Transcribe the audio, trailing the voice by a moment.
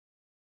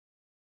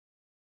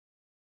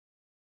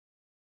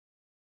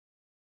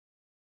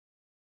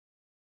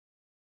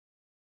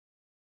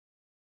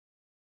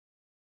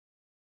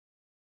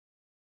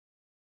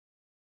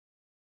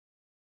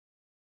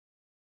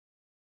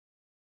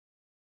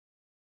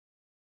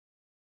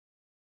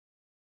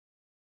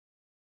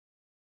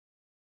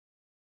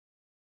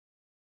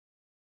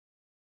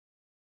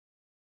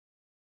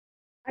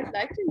I'd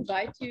like to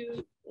invite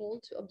you all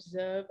to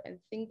observe and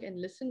think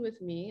and listen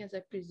with me as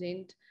I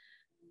present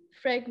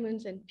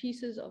fragments and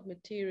pieces of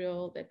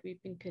material that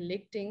we've been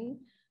collecting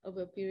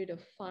over a period of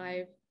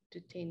 5 to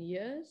 10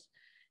 years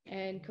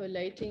and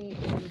collating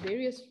in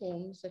various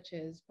forms such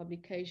as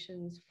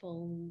publications,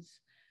 films,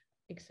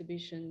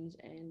 exhibitions,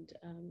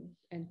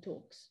 and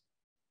talks.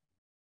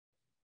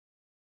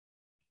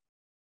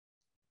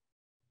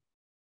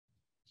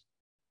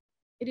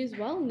 It is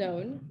well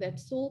known that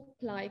Saul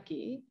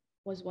Plaatje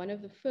was one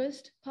of the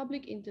first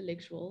public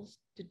intellectuals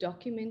to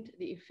document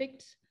the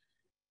effects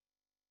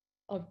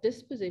of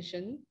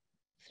dispossession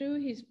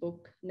through his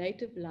book,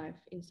 Native Life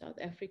in South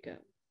Africa.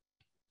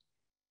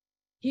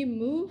 He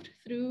moved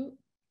through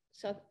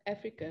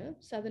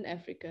Southern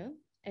Africa,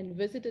 and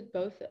visited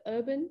both the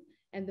urban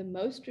and the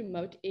most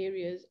remote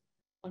areas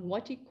on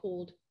what he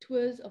called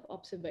tours of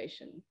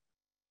observation.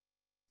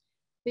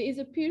 There is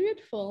a period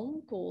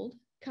film called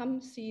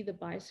Come See the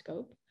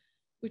Bioscope,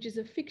 which is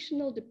a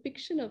fictional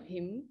depiction of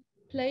him,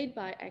 played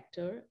by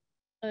actor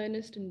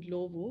Ernest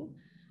Ndlovu,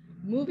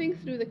 moving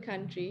through the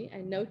country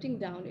and noting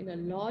down in a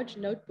large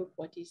notebook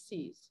what he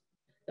sees,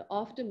 the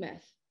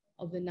aftermath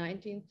of the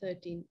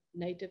 1913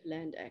 Native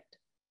Land Act.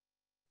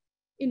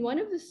 In one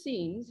of the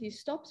scenes, he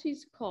stops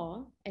his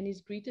car and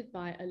is greeted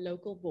by a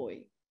local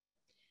boy.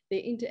 Their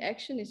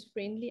interaction is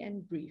friendly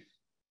and brief.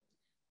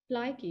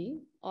 Plaatje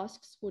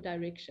asks for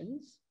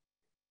directions.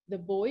 The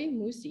boy,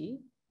 Musi,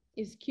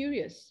 is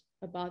curious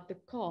about the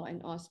car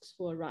and asks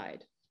for a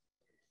ride.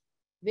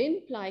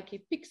 Then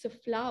Plaatje picks a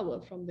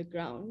flower from the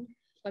ground,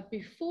 but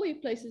before he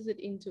places it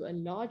into a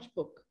large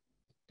book,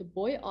 the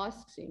boy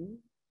asks him,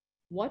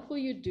 "What will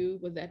you do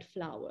with that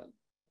flower?"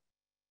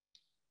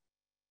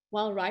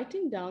 While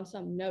writing down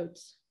some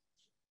notes,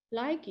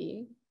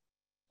 Plaatje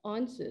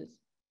answers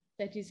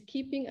that he's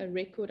keeping a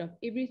record of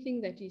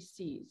everything that he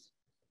sees.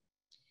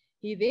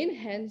 He then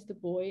hands the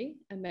boy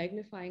a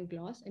magnifying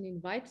glass and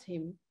invites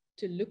him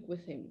to look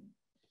with him.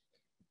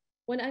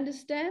 One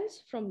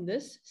understands from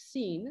this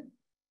scene,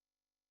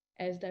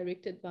 as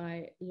directed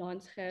by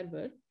Lance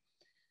Gerber,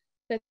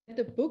 that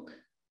the book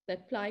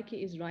that Plaatje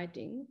is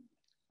writing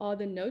are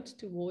the notes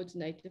towards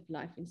native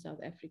life in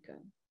South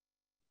Africa.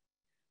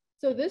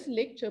 So this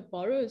lecture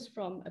borrows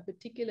from a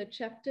particular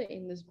chapter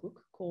in this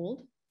book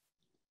called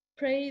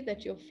Pray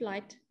That Your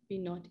Flight Be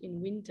Not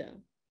in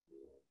Winter.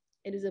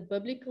 It is a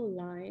biblical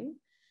line,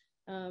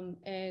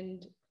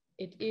 and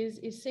it is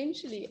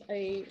essentially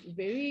a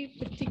very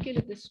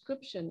particular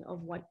description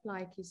of what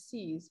Plaatje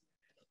sees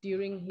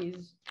during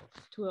his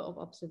tour of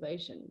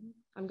observation.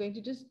 I'm going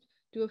to just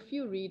do a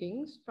few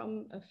readings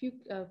from a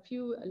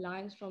few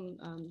lines from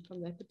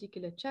that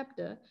particular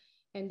chapter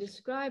and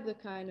describe the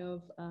kind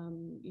of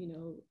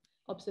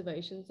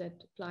observations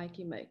that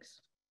Plaatje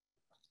makes.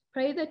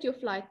 Pray that your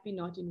flight be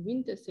not in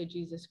winter, said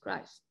Jesus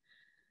Christ.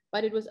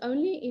 But it was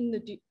only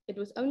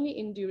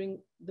in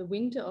during the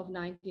winter of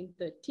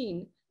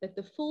 1913 that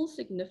the full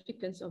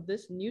significance of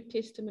this New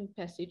Testament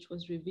passage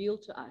was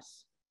revealed to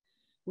us.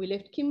 We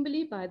left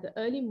Kimberley by the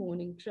early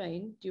morning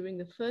train during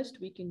the first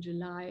week in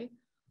July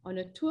on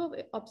a tour of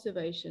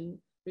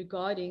observation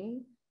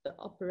regarding the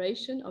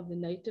operation of the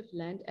Native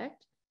Land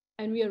Act,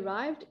 and we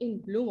arrived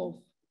in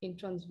Wolff in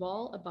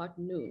Transvaal about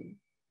noon.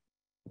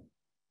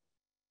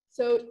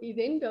 So he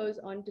then goes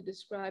on to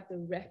describe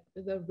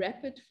the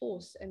rapid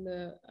force and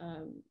the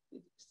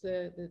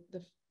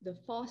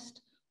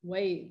fast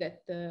way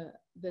that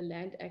the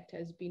Land Act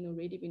has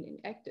already been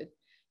enacted.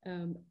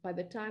 By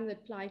the time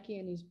that Plaatje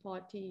and his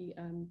party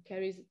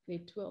carries their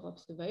tour of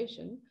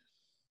observation,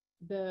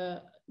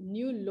 the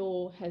new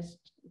law has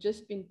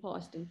just been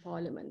passed in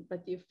Parliament,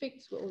 but the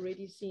effects were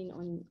already seen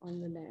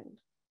on the land.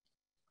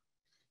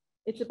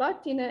 It's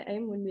about 10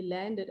 a.m. when we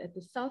landed at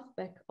the south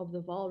back of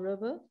the Vaal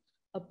River,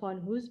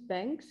 upon whose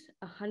banks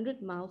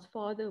 100 miles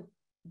farther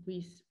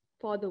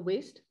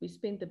west, we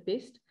spent the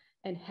best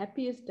and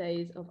happiest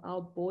days of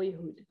our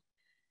boyhood.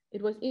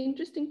 It was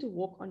interesting to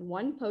walk on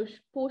one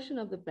portion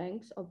of the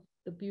banks of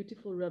the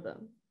beautiful river,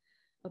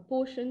 a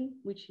portion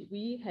which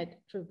we had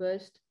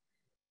traversed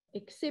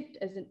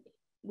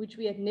which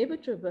we had never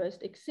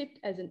traversed except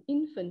as an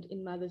infant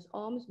in mother's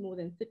arms more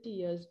than 30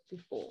 years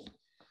before.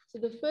 So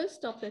the first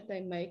stop that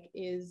they make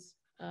is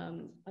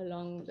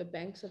along the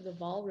banks of the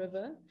Vaal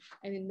River.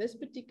 And in this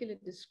particular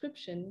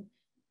description,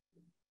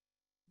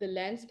 the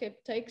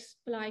landscape takes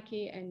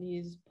Plaatje and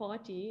his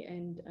party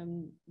and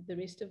the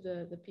rest of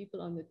the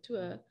people on the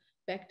tour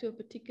back to a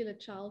particular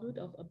childhood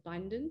of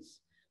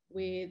abundance,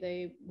 where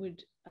they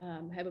would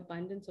have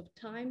abundance of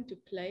time to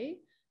play,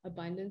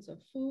 abundance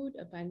of food,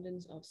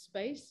 abundance of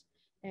space,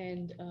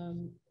 and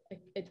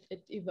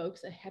it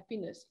evokes a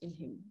happiness in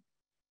him.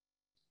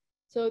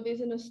 So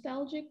there's a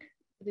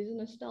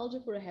nostalgia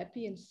for a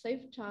happy and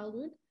safe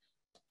childhood,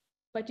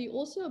 but he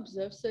also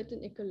observes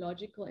certain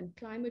ecological and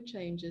climate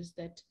changes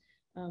that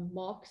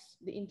marks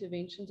the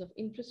interventions of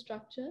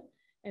infrastructure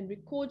and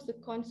records the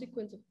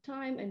consequence of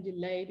time and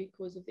delay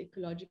because of the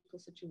ecological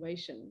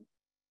situation.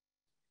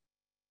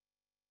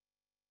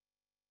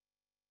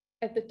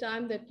 At the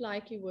time that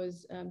Plaiki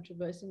was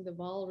traversing the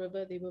Vaal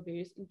River, there were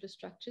various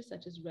infrastructures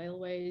such as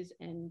railways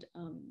and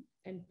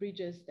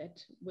bridges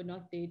that were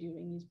not there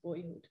during his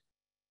boyhood.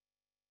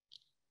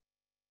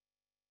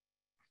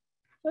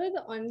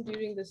 Further on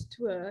during this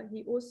tour,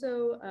 he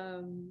also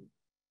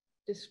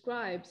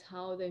describes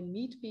how they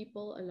meet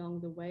people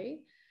along the way,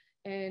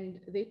 and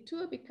their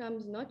tour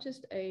becomes not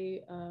just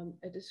a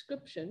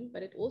description,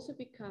 but it also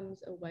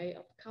becomes a way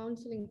of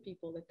counseling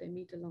people that they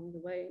meet along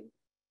the way.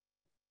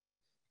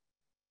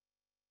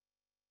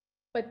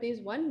 But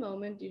there's one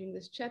moment during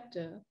this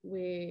chapter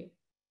where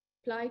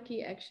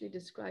Plaiki actually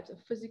describes a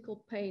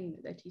physical pain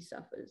that he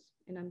suffers,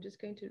 and I'm just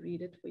going to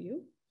read it for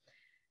you.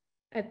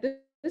 At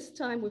this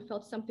time, we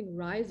felt something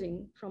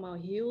rising from our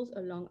heels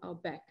along our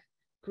back,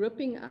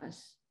 gripping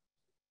us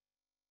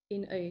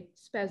in a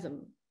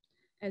spasm.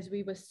 As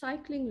we were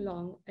cycling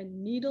along, a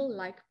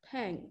needle-like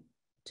pang,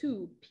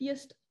 too,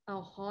 pierced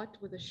our heart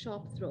with a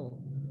sharp thrill.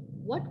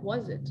 What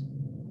was it?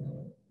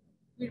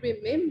 We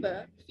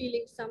remember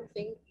feeling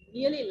something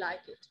nearly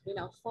like it when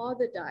our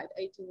father died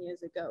 18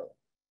 years ago.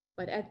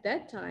 But at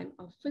that time,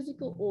 our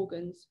physical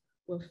organs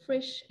were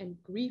fresh and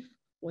grief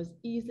was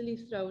easily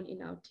thrown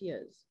in our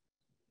tears.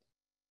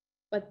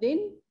 But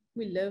then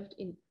we lived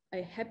in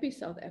a happy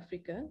South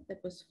Africa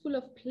that was full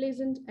of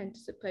pleasant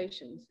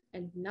anticipations.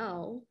 And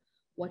now,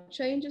 what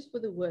changes for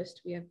the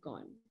worst we have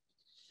gone.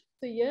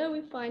 So here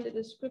we find a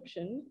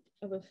description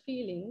of a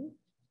feeling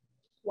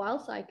while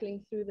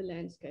cycling through the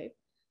landscape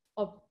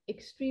of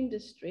extreme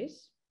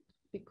distress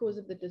because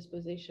of the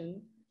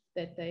disposition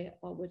that they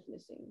are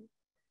witnessing.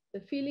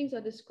 The feelings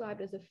are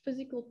described as a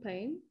physical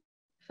pain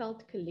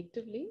felt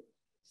collectively,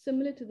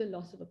 similar to the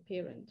loss of a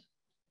parent.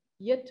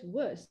 Yet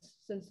worse,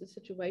 since the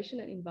situation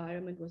and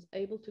environment was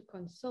able to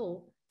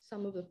console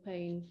some of the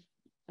pain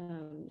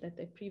that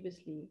they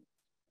previously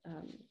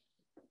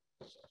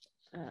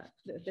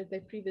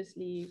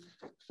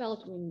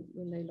felt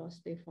when they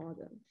lost their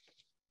father.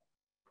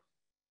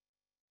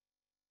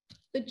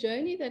 The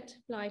journey that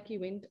Plaiki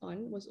went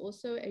on was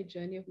also a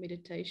journey of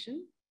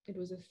meditation. It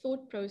was a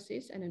thought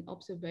process and an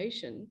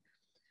observation.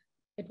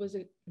 It was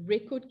a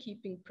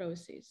record-keeping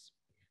process,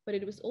 but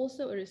it was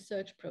also a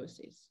research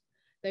process.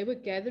 They were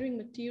gathering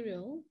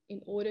material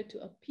in order to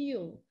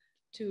appeal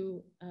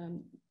to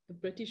the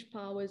British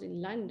powers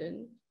in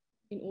London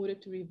in order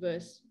to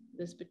reverse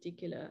this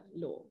particular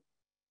law.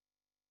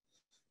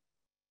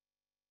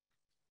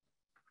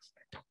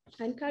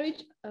 I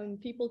encourage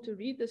people to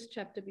read this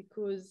chapter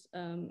because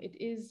it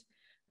is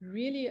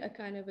really a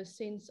kind of a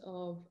sense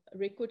of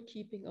record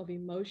keeping of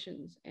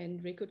emotions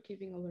and record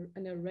keeping of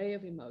an array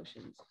of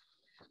emotions.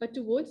 But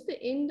towards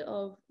the end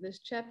of this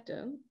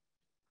chapter,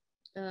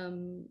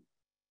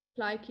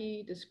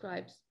 Plaiki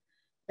describes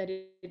that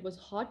it was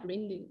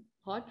heart-rending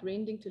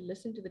to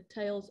listen to the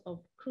tales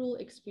of cruel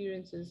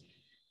experiences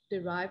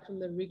derived from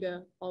the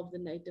rigor of the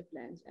Native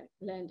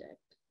Land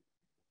Act,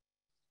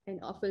 and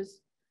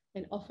offers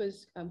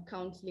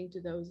counseling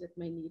to those that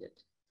may need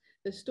it.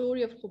 The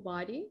story of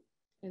Khubadi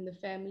and the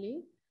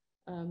family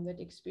that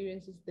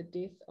experiences the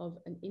death of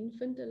an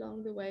infant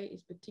along the way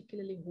is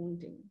particularly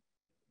haunting.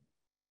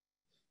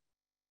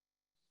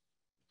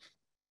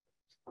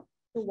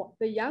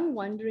 The young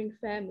wandering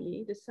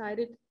family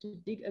decided to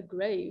dig a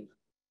grave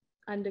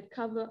under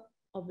cover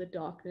of the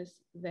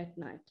darkness that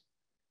night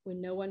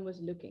when no one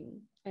was looking.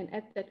 And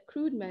at that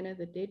crude manner,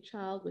 the dead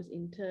child was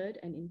interred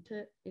and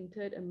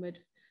interred amid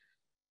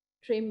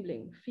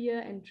trembling, fear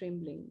and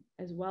trembling,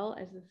 as well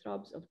as the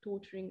throbs of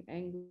torturing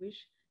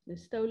anguish. The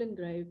stolen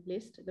grave,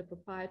 lest the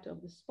proprietor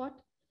of the spot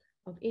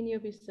of any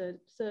of his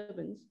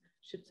servants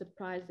should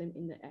surprise them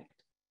in the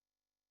act.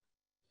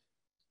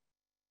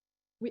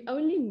 We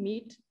only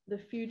meet the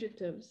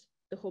fugitives,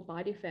 the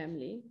Khubadi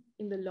family,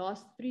 in the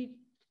last 3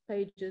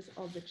 pages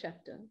of the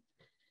chapter.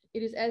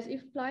 It is as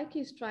if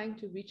Plaiki is trying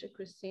to reach a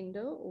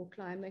crescendo or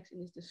climax in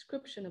his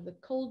description of the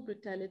cold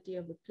brutality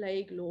of the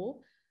plague law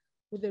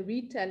with a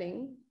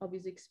retelling of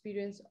his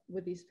experience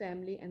with his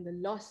family and the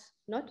loss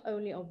not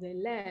only of their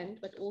land,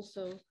 but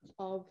also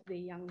of their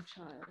young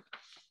child.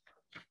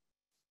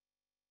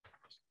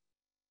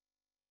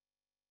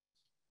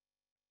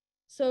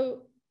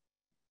 So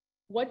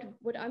what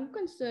I'm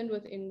concerned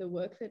with in the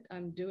work that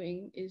I'm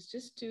doing is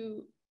just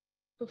to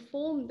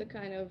perform the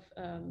kind of,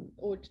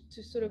 or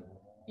to sort of,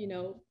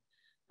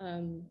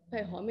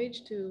 pay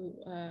homage to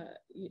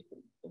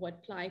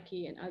what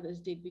Plaiki and others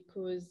did,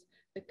 because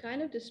the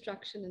kind of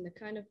destruction and the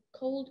kind of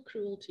cold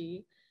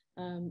cruelty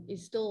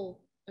is still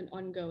an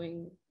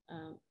ongoing,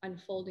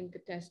 unfolding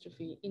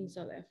catastrophe in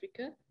South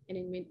Africa and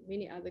in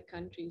many other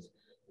countries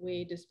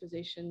where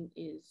dispossession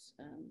is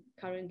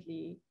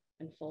currently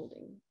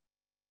unfolding.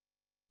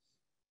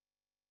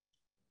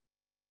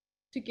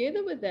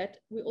 Together with that,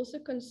 we're also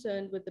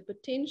concerned with the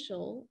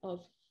potential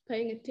of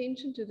paying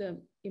attention to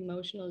the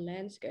emotional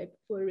landscape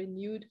for a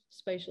renewed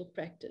spatial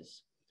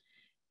practice.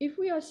 If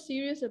we are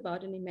serious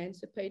about an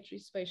emancipatory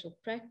spatial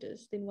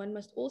practice, then one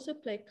must also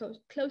pay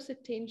close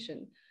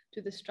attention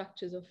to the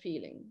structures of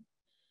feeling.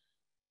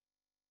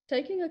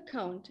 Taking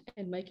account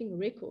and making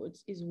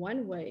records is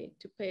one way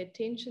to pay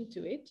attention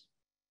to it,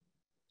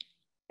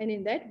 and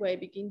in that way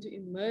begin to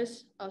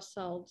immerse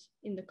ourselves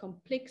in the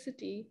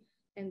complexity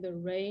and the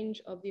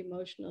range of the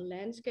emotional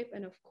landscape,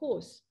 and of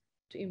course,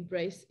 to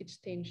embrace its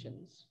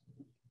tensions.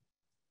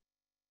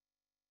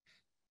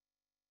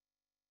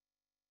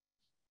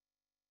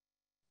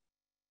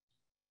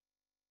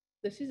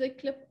 This is a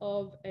clip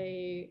of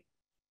a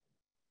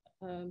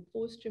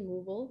forced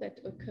removal that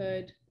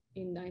occurred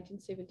in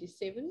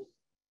 1977,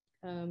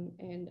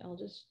 and I'll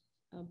just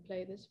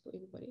play this for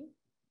everybody.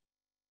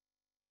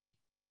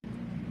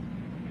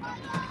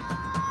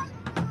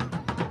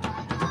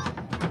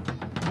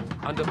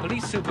 Under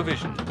police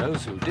supervision,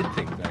 those who did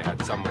think they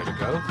had somewhere to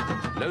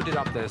go loaded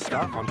up their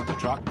stuff onto the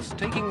trucks,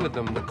 taking with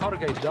them the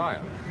corrugated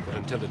iron that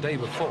until the day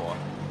before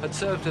had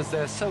served as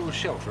their sole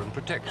shelter and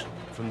protection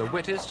from the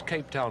wettest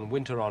Cape Town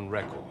winter on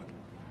record.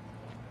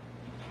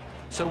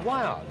 So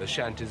why are the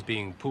shanties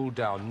being pulled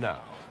down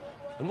now,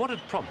 and what had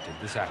prompted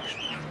this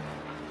action?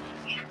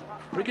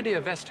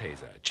 Brigadier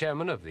Westhazer,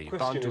 chairman of the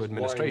Bantu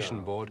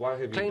Administration Board,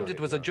 claimed it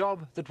was a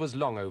job that was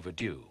long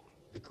overdue.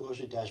 Because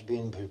it has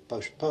been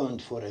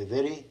postponed for a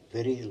very,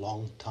 very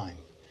long time.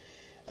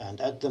 And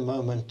at the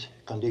moment,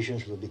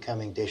 conditions were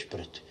becoming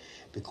desperate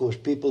because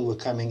people were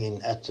coming in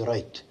at the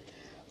rate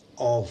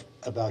of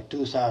about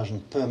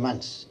 2,000 per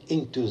month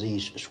into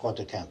these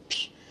squatter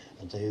camps.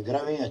 And they are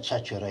growing at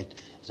such a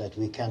rate that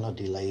we cannot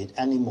delay it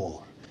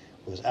anymore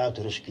without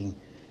risking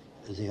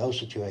the whole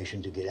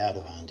situation to get out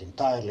of hand,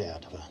 entirely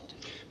out of hand.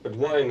 But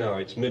why now?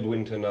 It's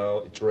midwinter now,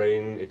 it's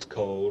rain, it's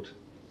cold.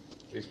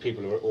 These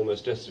people are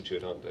almost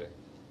destitute, aren't they?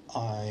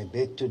 I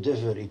beg to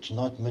differ. It's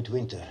not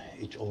midwinter.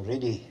 It's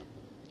already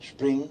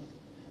spring,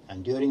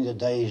 and during the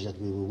days that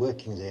we were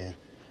working there,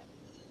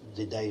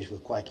 the days were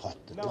quite hot.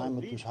 The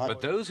climate was hot. But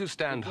those who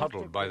stand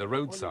huddled by the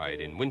roadside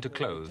in winter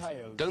clothes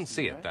don't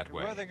see it that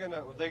way. Where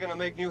are they gonna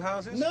make new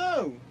houses?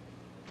 No.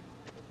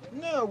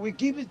 No, we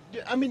keep it.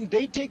 I mean,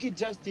 they take it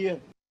just here.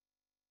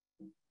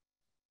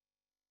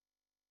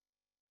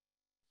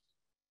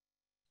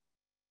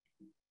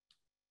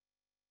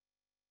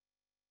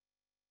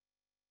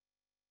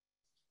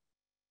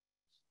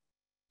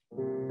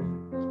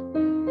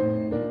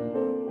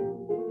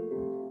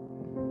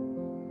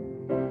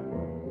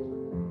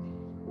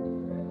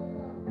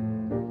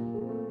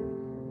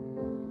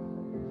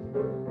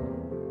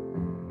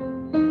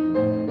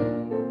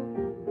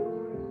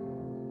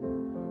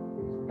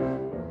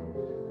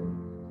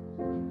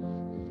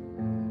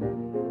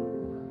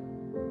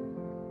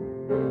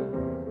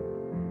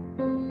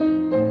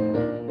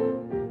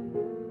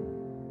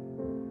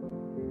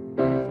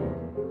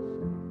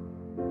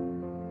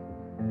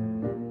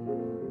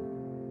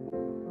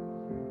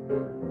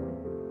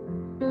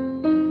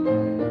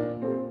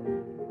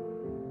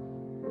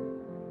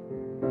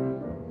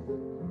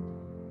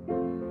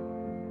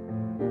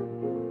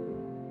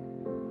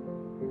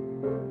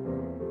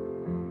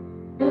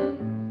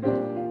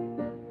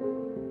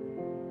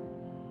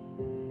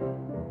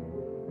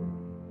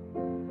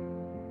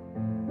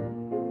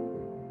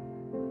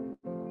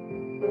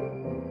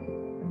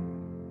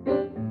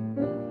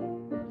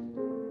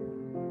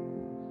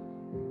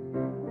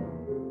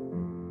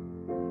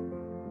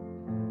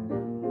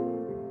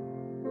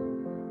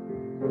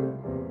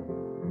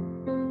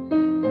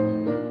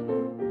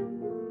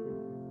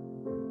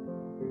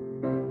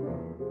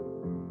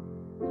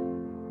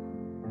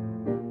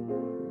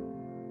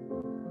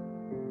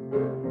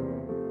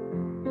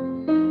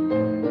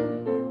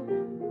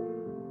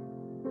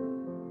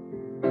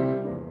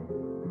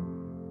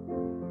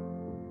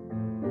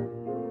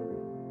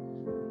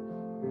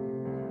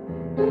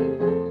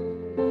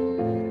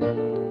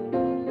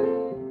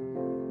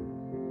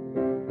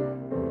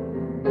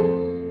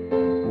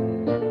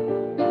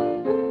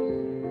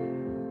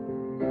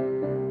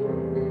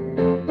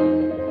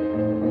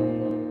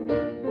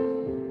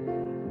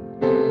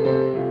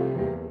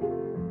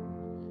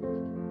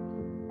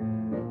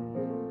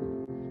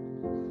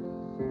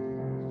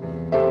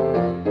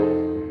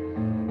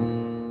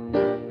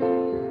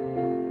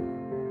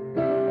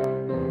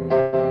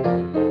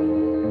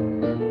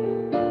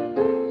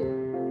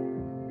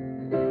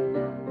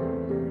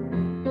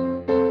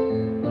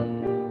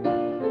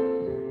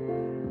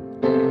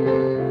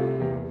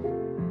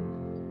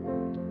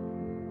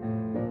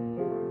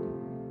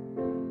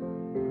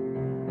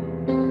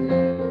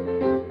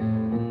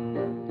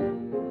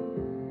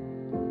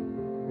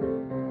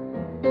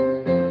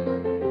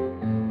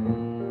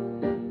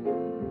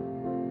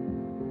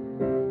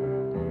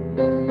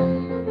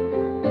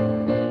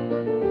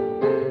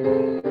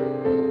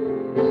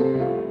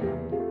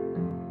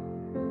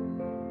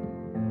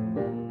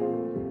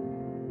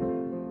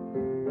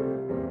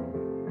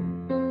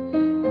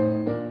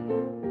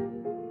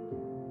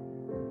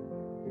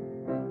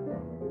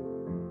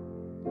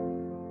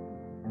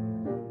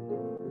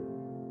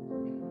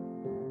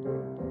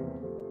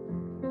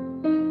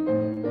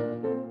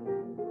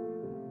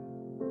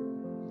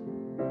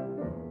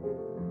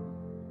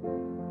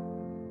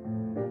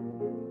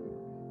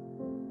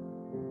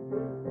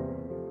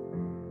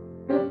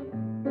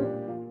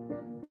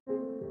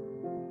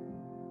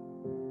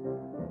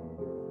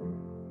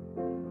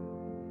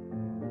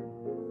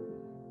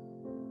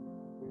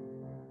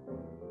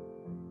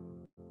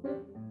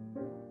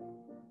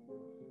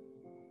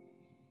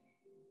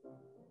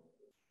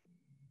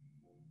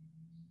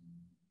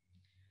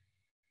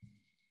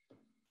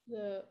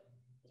 the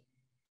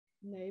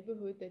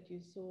neighborhood that you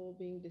saw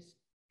being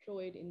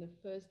destroyed in the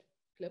first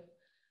clip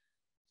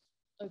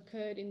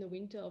occurred in the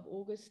winter of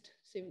August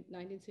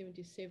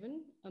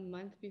 1977, a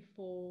month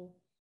before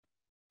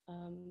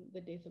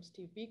the death of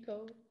Steve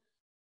Biko.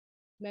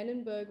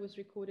 Manenberg was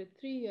recorded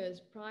 3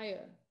 years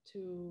prior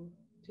to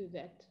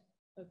that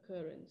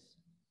occurrence.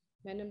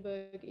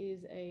 Manenberg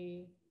is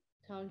a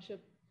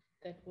township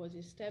that was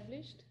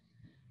established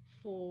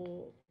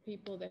for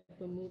people that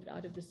were moved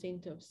out of the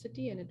center of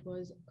city, and it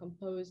was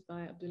composed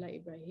by Abdullah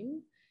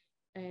Ibrahim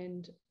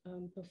and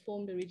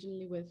performed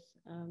originally with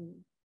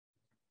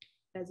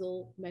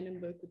Basil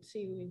Manenberg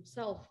Coetzee, who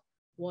himself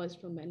was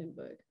from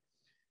Manenberg.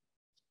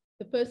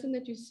 The person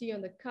that you see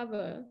on the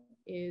cover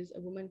is a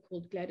woman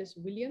called Gladys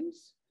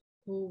Williams,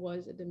 who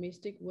was a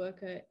domestic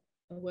worker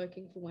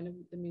working for one of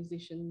the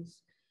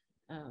musicians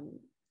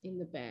in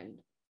the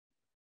band.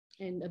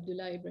 And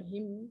Abdullah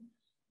Ibrahim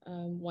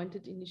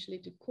wanted initially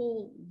to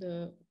call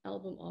the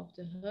album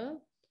after her,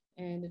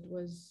 and it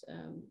was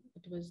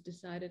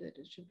decided that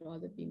it should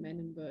rather be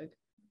Manenberg,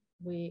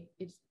 where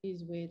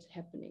it's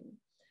happening.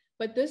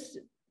 But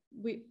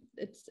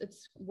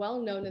it's well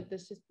known that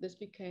this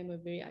became a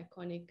very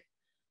iconic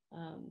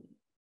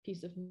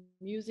piece of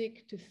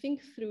music to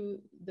think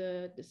through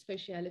the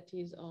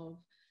specialities of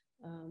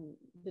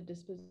the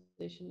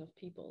disposition of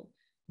people.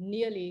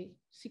 Nearly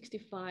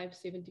 65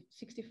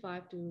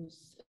 to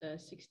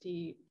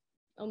 60,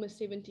 almost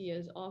 70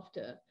 years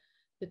after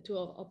the tour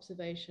of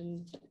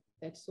observation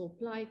that Saul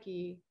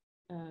Plaatje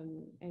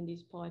and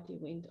his party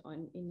went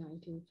on in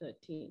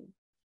 1913.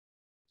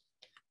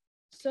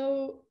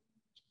 So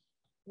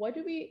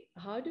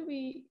how do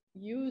we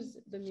use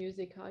the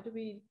music? How do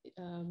we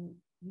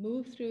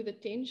move through the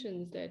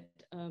tensions that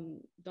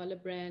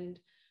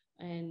Dollebrand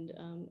and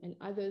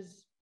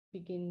others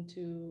begin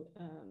to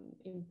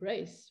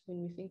embrace when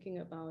we're thinking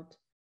about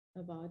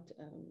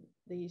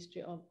the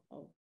history of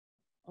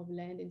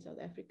land in South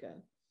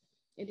Africa?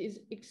 It is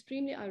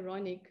extremely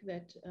ironic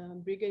that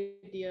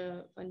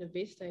Brigadier van der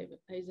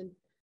Westhuizen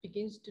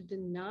begins to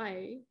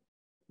deny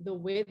the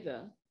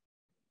weather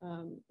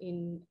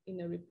in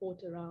a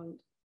report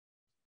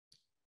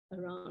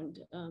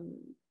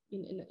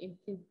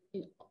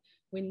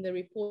when the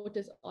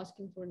reporters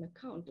asking for an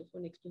account or for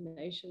an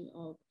explanation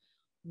of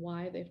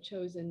why they've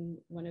chosen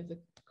one of the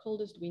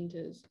coldest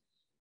winters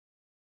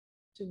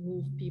to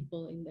move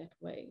people in that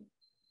way.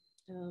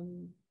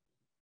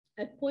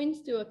 It points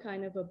to a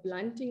kind of a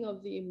blunting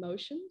of the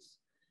emotions,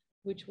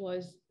 which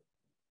was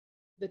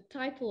the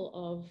title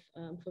of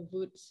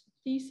Verwoerd's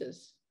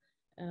thesis,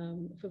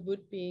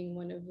 Verwoerd being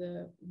one of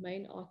the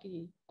main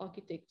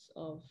architects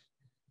of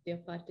the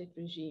apartheid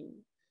regime.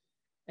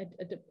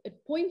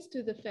 It points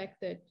to the fact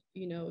that,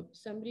 you know,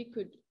 somebody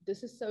could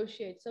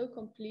disassociate so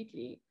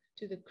completely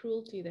to the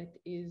cruelty that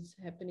is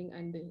happening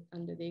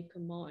under their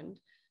command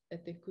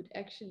that they could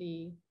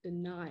actually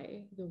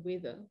deny the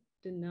weather,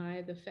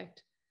 deny the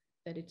fact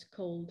that it's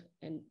cold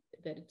and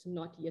that it's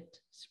not yet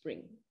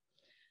spring.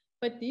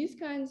 But these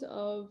kinds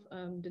of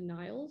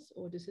denials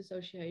or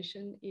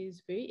disassociation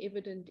is very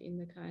evident in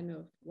the kind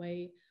of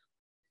way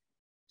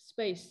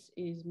space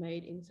is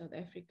made in South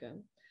Africa.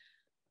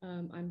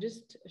 I'm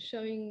just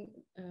showing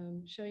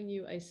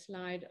you a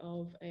slide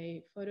of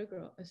a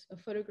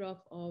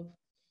photograph of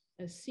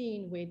a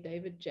scene where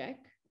David Jack,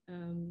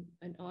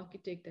 an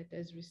architect that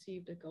has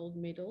received a gold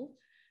medal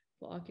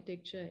for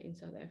architecture in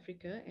South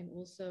Africa, and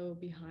also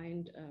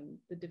behind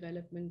the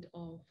development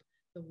of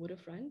the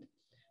waterfront,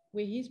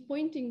 where he's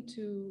pointing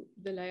to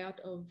the layout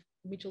of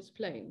Mitchell's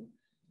Plain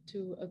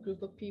to a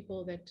group of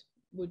people that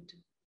would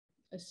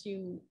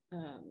assuming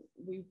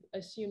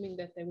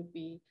that they would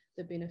be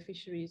the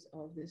beneficiaries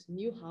of this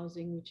new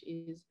housing, which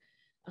is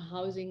a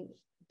housing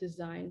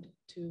designed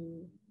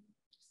to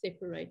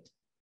separate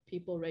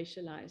people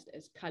racialized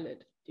as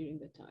colored during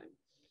the time.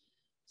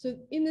 So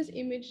in this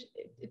image,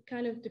 it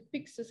kind of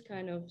depicts this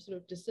kind of sort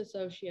of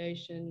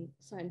disassociation,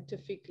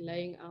 scientific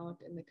laying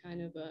out, and the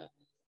kind of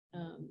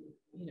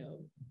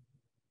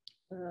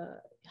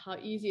how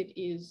easy it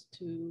is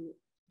to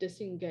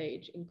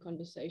disengage in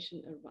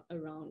conversation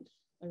around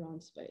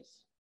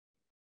space.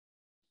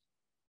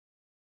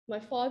 My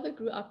father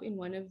grew up in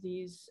one of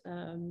these,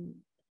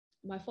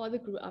 my father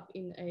grew up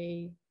in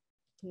a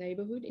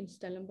neighborhood in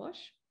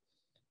Stellenbosch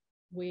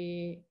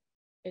where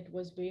it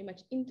was very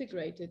much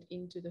integrated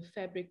into the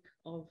fabric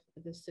of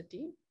the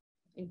city,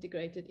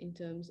 integrated in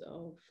terms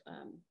of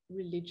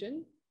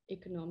religion,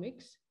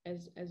 economics,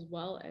 as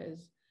well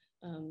as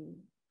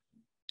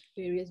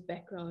various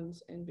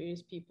backgrounds and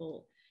various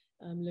people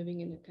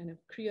living in a kind of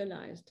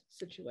creolized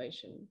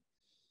situation.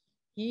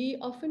 He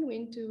often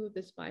went to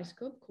this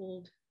bioscope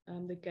called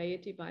the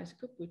Gaiety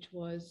Bioscope, which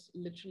was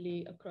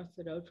literally across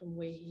the road from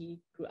where he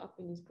grew up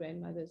in his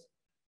grandmother's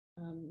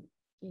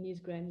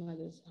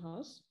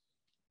house.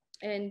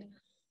 And,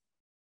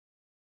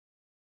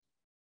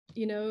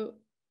 you know,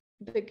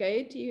 the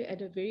Gaiety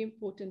at a very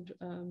important,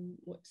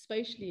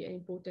 spatially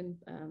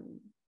important,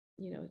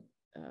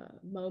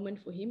 moment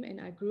for him. And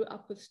I grew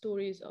up with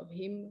stories of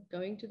him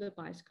going to the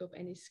bioscope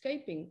and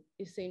escaping,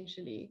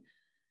 essentially,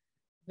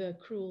 the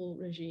cruel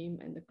regime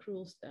and the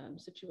cruel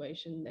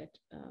situation that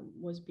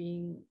was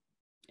being,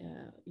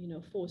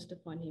 forced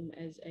upon him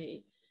as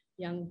a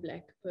young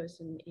Black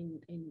person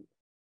in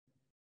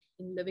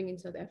living in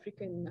South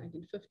Africa in the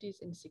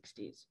 1950s and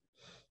 60s.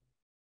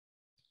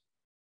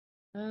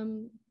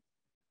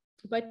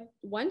 But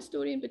one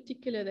story in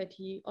particular that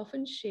he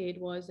often shared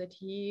was that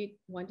he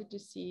wanted to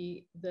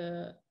see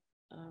the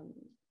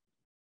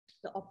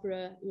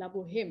opera La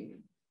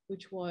Bohème,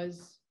 which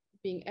was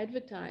being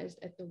advertised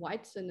at the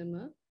White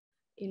Cinema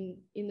in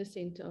the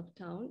center of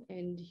town.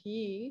 And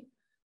he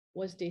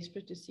was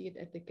desperate to see it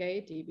at the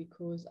Gaiety,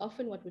 because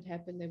often what would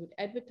happen, they would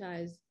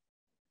advertise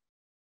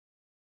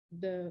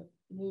the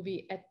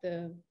movie at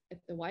the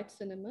White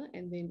Cinema,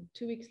 and then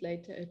 2 weeks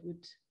later it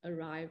would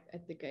arrive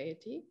at the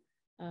Gaiety,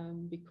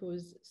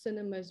 because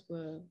cinemas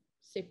were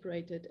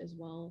separated as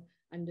well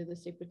under the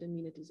Separate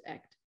Amenities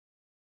Act.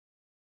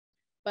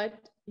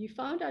 But he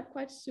found out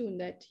quite soon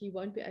that he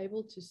won't be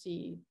able to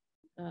see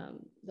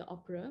the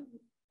opera,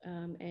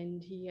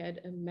 and he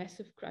had a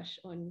massive crush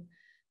on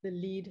the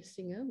lead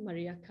singer,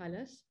 Maria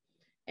Callas,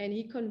 and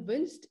he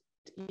convinced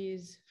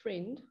his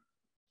friend,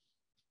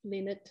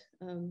 Leonard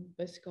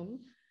Biscombe,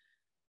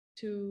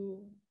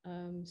 to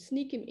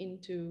sneak him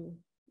into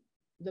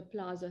the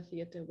Plaza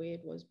Theatre where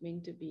it was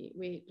meant to be,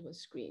 where it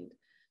was screened.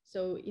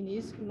 So in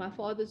my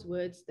father's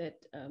words,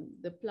 that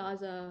the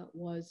Plaza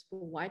was for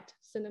white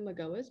cinema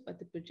goers, but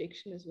the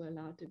projectioners were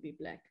allowed to be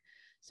Black.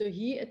 So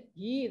he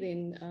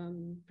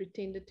then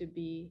pretended to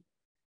be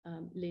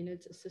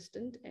Leonard's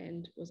assistant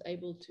and was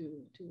able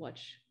to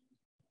watch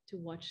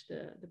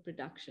the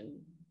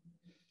production.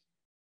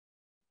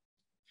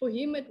 For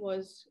him, it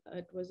was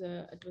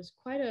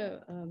quite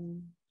a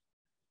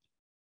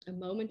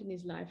moment in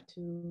his life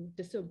to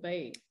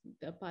disobey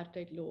the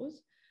apartheid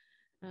laws,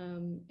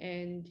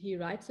 and he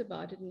writes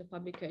about it in a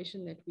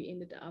publication that we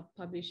ended up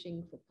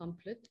publishing for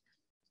pamphlet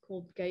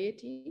called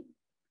Gaiety.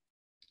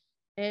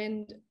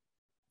 And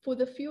for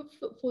the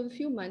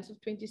few months of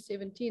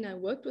 2017, I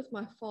worked with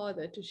my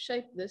father to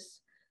shape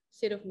this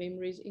set of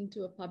memories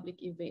into a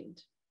public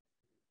event.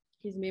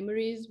 His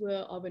memories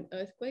were of an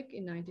earthquake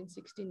in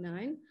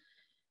 1969,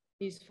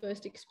 his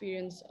first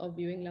experience of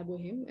viewing La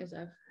Bohème, as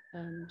I've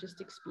just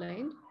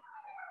explained,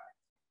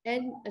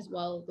 and as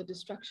well the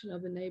destruction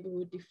of the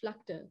neighborhood De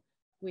Vlakte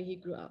where he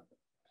grew up.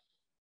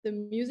 The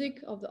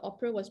music of the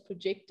opera was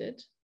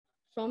projected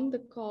from the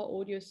car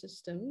audio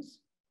systems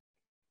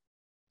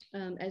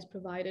as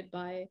provided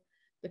by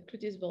the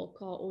Critisville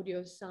Car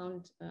Audio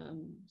Sound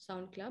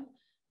Club,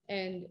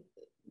 and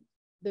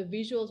the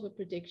visuals were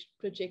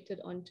projected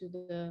onto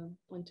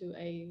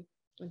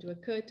a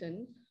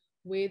curtain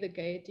where the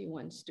Gaiety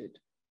once stood.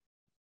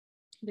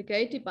 The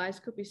Gaiety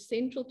Bioscope is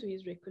central to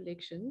his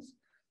recollections,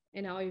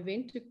 and our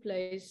event took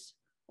place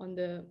on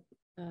the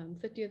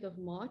 30th of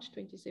March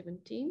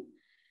 2017,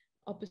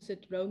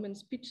 opposite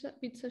Roman's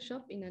Pizza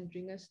Shop in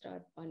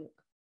Andringastraat,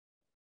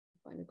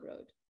 Banhoek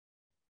Road.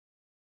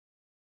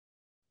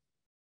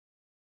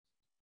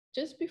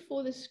 Just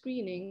before the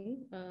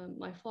screening,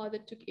 my father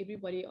took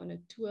everybody on a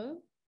tour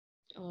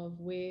of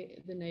where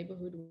the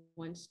neighborhood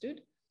once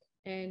stood.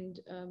 And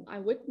I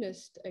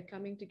witnessed a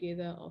coming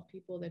together of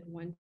people that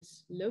once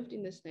lived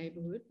in this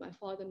neighborhood. My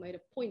father made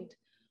a point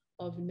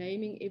of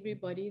naming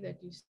everybody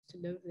that used to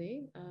live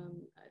there.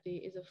 There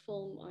is a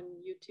film on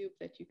YouTube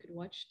that you could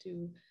watch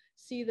to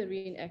see the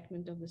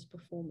reenactment of this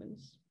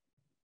performance.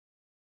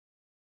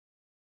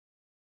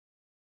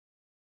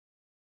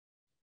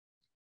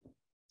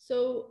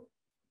 So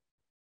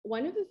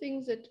one of the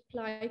things that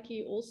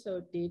Plaatjie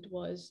also did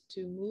was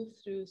to move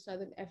through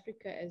Southern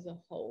Africa as a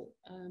whole.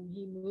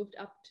 He moved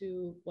up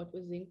to what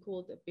was then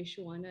called the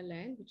Bechuana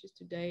land, which is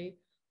today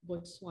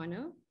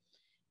Botswana.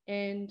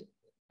 And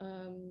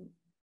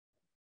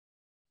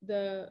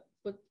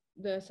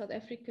the South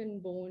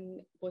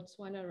African-born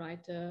Botswana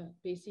writer,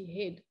 Bessie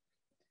Head,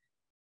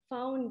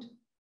 found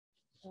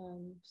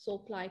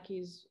Saul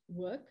Plaatjie's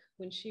work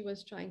when she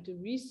was trying to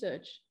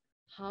research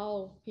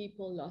how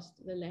people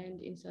lost the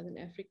land in Southern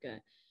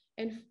Africa.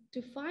 And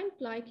to find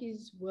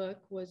Plaatjie's work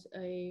was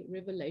a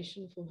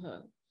revelation for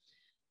her,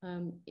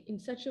 in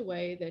such a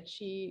way that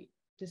she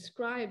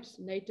describes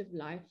native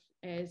life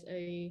as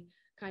a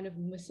kind of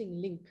missing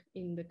link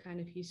in the kind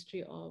of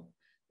history of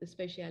the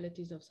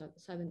specialities of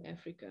Southern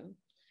Africa.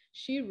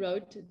 She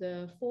wrote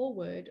the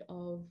foreword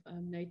of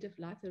Native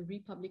Life, the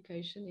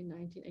republication in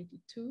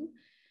 1982,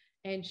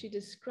 and she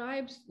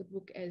describes the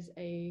book as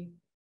a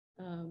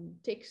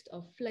text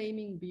of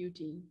flaming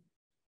beauty.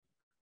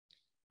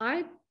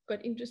 I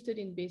got interested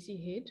in Bessie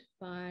Head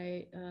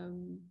by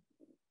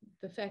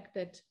the fact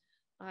that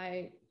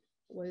I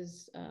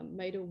was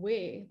made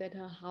aware that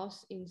her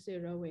house in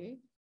Serowe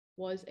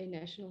was a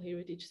National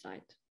Heritage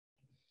Site.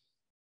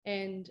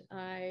 And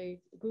I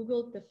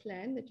Googled the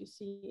plan that you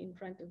see in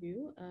front of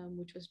you,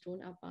 which was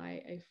drawn up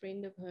by a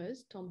friend of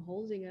hers, Tom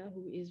Holzinger,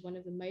 who is one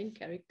of the main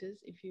characters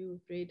if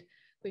you read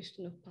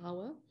Question of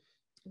Power.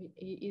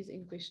 He is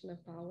in Question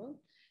of Power.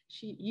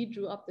 He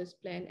drew up this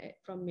plan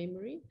from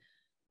memory.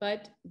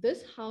 But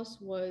this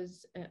house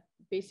was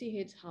Bessie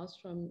Head's house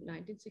from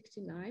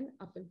 1969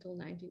 up until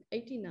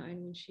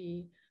 1989 when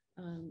she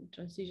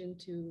transitioned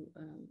to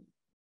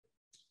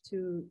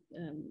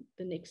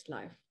the next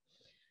life.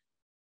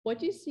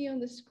 What you see on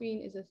the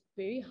screen is a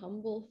very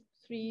humble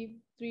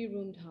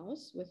three-roomed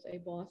house with a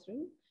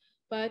bathroom.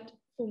 But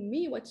for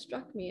me, what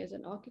struck me as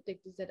an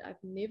architect is that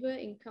I've never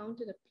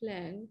encountered a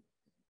plan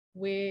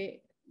where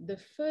the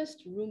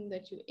first room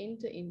that you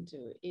enter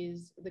into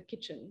is the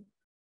kitchen.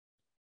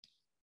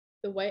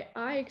 The way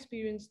I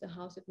experienced the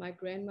house that my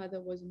grandmother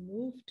was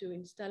moved to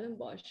in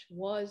Stellenbosch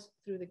was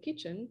through the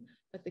kitchen,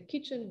 but the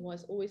kitchen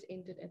was always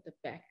entered at the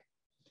back.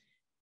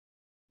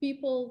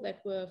 People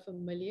that were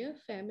familiar,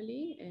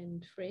 family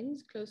and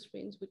friends, close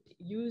friends, would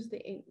use the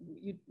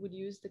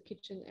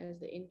kitchen as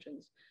the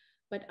entrance.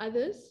 But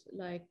others,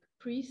 like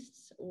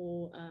priests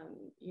or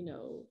you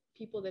know,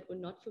 people that were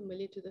not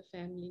familiar to the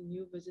family,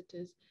 new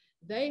visitors,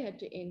 they had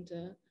to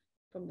enter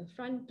from the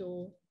front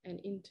door and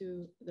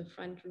into the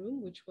front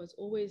room, which was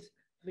always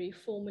very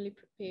formally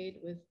prepared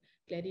with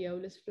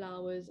gladiolus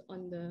flowers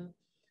on the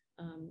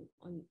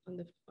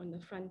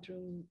front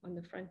room, on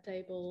the front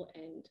table,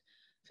 and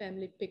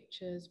family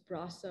pictures,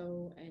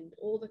 brasso, and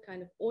all the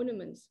kind of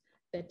ornaments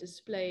that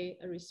display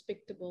a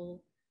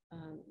respectable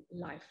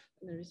life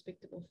and a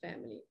respectable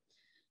family.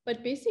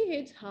 But Bessie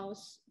Head's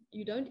house,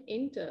 you don't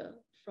enter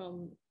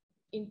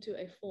into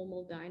a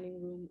formal dining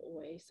room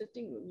or a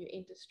sitting room, you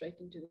enter straight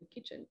into the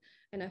kitchen.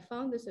 And I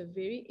found this a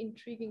very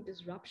intriguing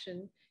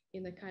disruption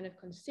in the kind of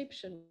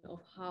conception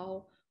of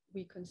how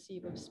we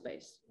conceive of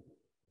space.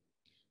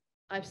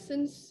 I've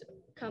since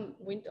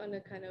went on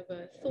a kind of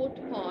a thought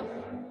path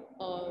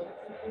of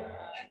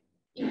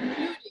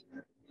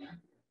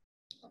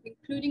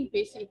including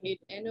Bessie Head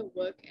and her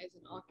work as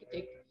an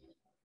architect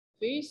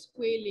very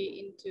squarely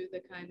into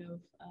the kind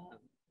of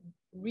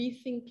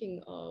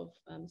rethinking of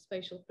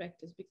spatial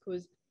practice,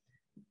 because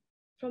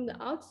from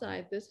the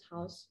outside, this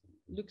house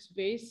looks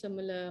very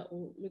similar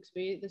or looks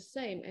very the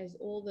same as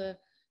all the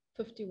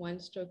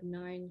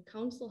 51/9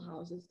 council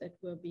houses that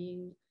were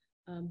being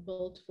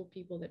built for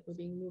people that were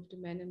being moved to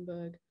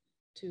Manenberg,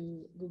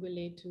 to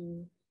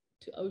Gugulethu,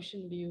 to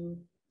Ocean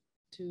View,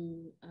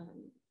 to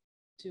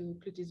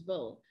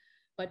Clutisville.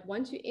 But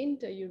once you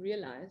enter, you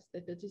realize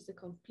that this is a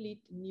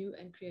complete new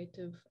and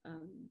creative,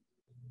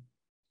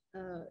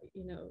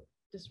 you know,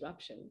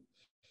 disruption.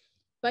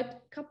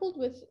 But coupled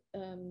with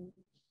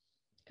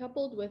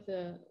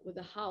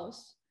the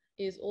house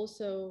is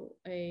also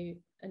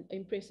an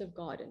impressive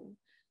garden.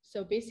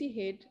 So Bessie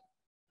Head,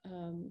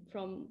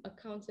 from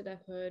accounts that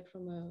I've heard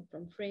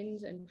from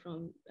friends and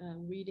from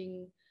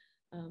reading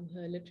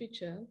her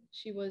literature,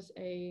 she was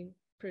a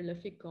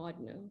prolific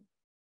gardener.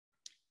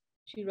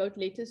 She wrote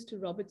letters to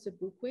Robert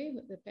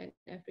Sobukwe, the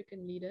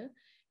Pan-African leader,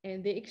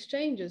 and their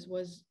exchanges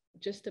was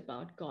just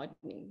about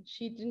gardening.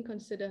 She didn't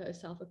consider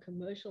herself a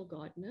commercial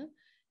gardener,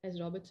 as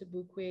Robert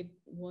Sobukwe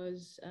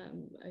was,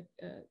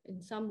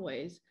 in some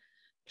ways,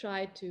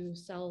 tried to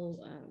sell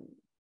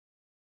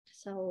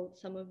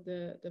some of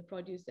the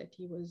produce that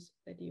he was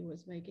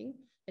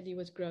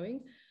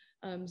growing.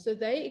 So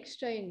they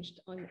exchanged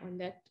on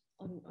that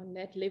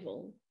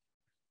level.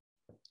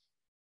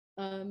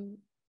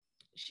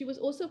 She was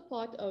also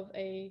part of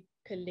a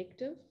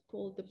collective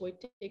called the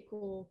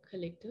Boiteko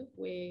Collective,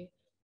 where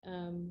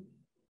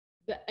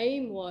the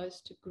aim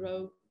was to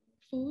grow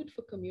food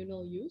for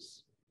communal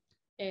use.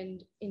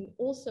 And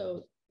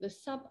also the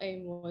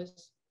sub-aim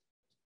was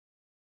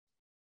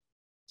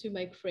to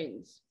make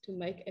friends, to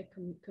make a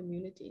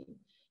community.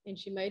 And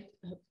she made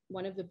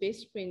one of the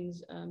best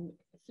friends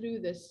through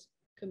this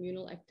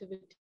communal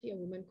activity, a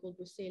woman called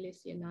Busele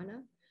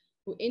Sienana,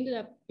 who ended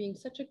up being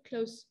such a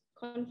close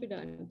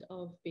confidant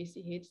of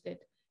Bessie Head's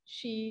that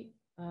she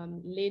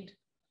led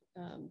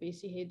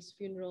Bessie Head's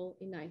funeral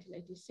in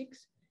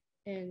 1986.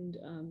 And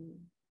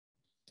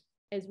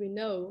as we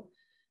know,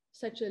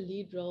 such a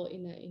lead role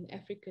in an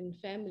African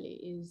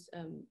family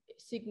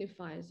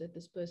signifies that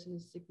this person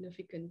is a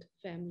significant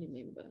family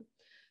member.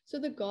 So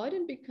the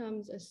garden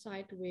becomes a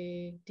site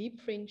where deep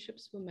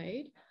friendships were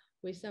made,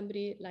 where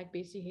somebody like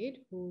Bessie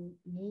Head, who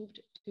moved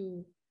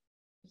to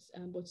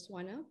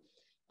Botswana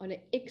on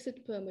an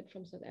exit permit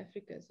from South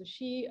Africa. So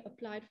she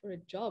applied for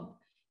a job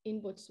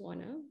in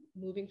Botswana,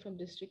 moving from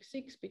District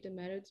 6,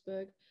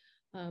 Pietermaritzburg,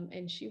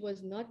 and she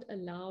was not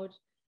allowed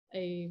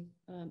a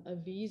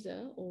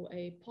visa or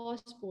a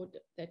passport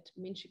that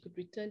meant she could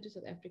return to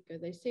South Africa.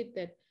 They said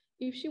that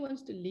if she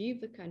wants to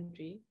leave the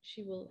country,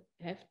 she will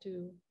have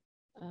to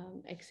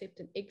accept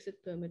an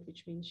exit permit,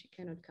 which means she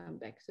cannot come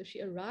back. So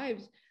she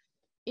arrives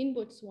in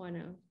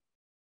Botswana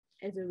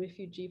as a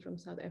refugee from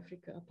South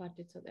Africa,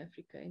 apartheid South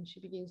Africa, and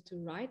she begins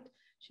to write.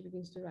 She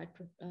begins to write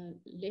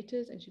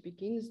letters, and she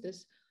begins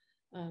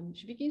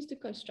to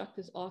construct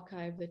this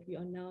archive that we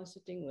are now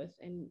sitting with,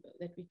 and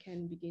that we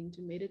can begin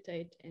to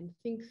meditate and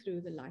think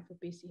through the life of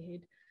Bessie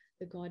Head,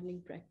 the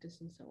gardening practice,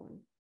 and so on.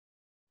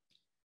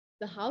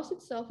 The house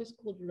itself is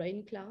called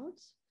Rain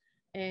Clouds,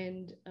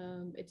 and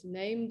it's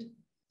named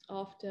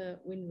after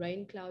When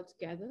Rain Clouds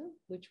Gather,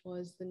 which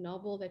was the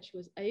novel that she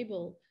was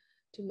able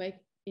to make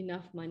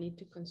enough money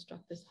to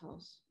construct this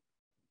house.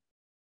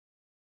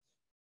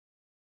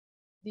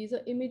 These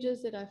are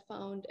images that I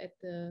found at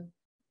the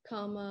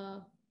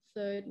Karma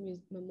Third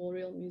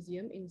Memorial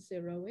Museum in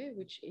Serowe,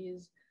 which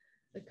is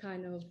the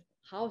kind of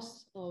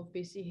house of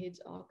Bessie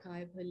Head's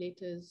archive, her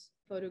letters,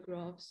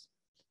 photographs,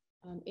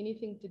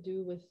 anything to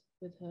do with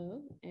her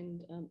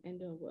and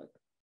her work.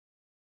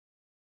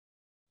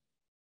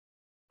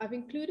 I've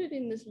included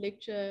in this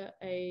lecture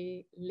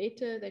a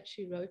letter that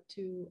she wrote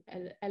to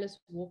Alice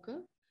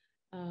Walker,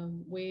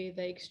 where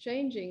they're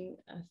exchanging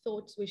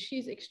thoughts, where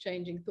she's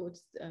exchanging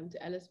thoughts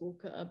to Alice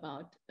Walker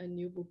about a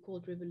new book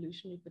called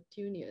Revolutionary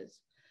Petunias.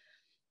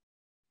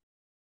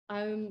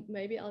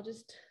 Maybe I'll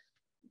just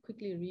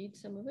quickly read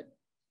some of it.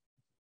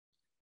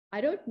 I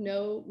don't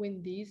know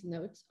when these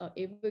notes are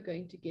ever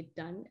going to get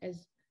done,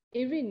 as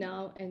every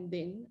now and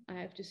then I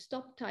have to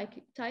stop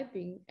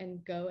typing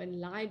and go and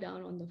lie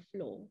down on the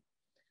floor,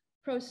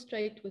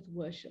 prostrate with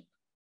worship.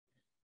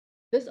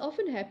 This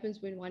often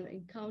happens when one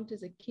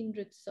encounters a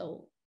kindred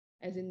soul,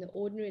 as in the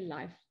ordinary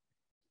life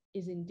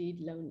is indeed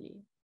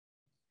lonely.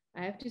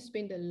 I have to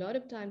spend a lot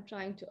of time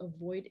trying to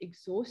avoid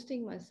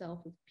exhausting myself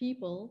with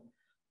people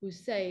who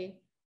say,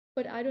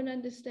 but I don't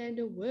understand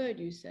a word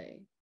you say,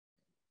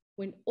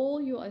 when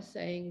all you are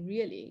saying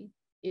really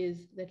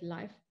is that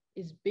life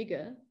is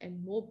bigger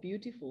and more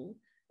beautiful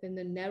than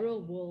the narrow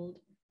world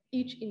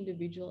each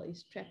individual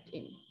is trapped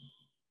in.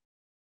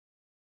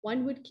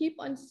 One would keep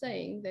on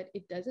saying that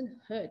it doesn't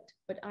hurt,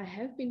 but I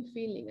have been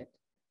feeling it,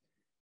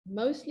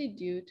 mostly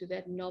due to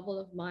that novel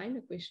of mine,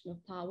 A Question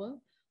of Power,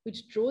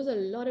 which draws a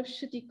lot of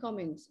shitty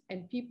comments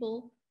and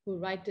people who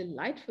write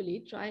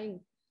delightfully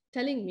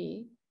telling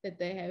me that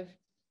they have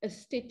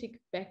aesthetic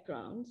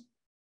backgrounds.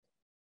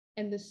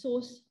 And the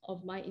source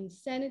of my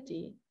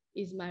insanity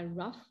is my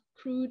rough,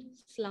 crude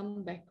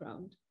slum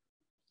background.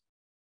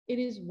 It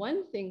is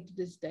one thing to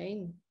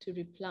disdain to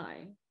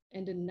reply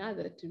and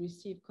another to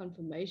receive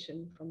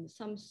confirmation from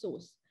some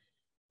source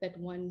that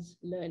one's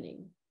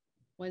learning.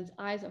 One's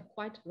eyes are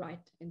quite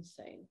right and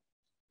sane.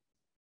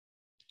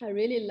 I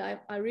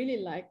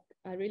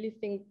really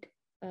think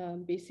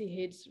Bessie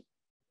Head's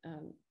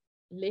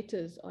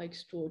letters are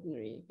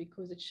extraordinary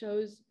because it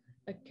shows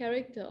a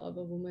character of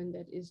a woman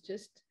that is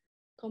just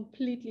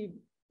completely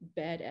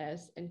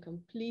badass and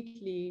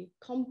completely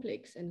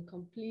complex and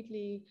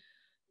completely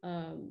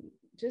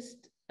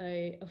just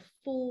a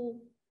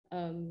full,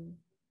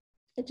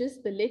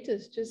 the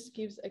letters just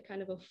gives a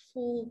kind of a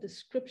full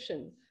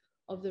description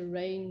of the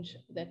range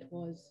that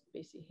was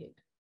Bessie Head.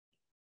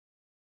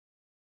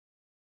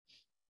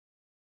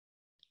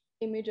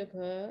 Image of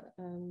her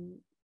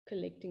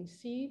collecting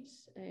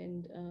seeds,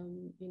 and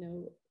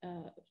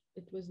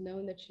it was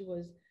known that she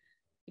was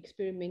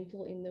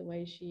experimental in the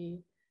way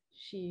she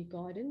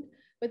gardened.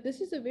 But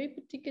this is a very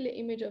particular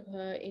image of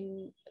her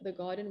in the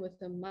garden with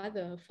her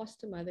mother, her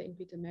foster mother in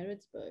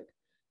Pietermaritzburg,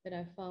 that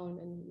I found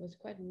and was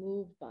quite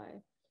moved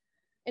by.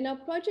 And our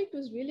project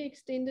was really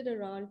extended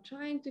around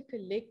trying to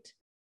collect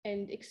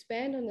and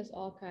expand on this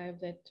archive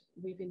that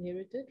we've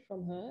inherited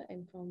from her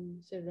and from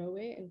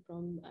Serowe and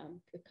from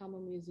the Kama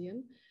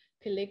Museum,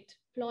 collect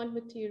plant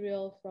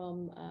material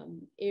from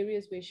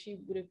areas where she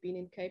would have been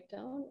in Cape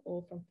Town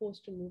or from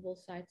forced removal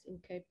sites in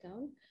Cape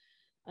Town.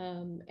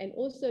 And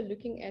also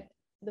looking at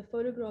the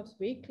photographs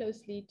very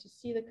closely to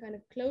see the kind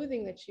of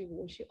clothing that she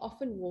wore. She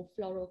often wore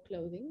floral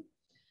clothing,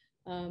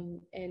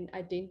 and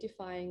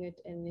identifying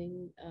it and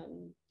then,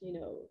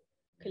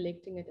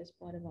 collecting it as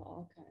part of our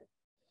archive.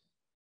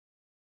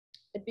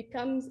 It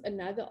becomes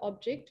another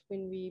object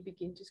when we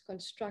begin to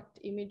construct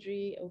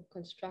imagery or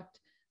construct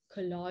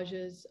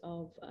collages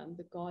of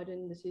the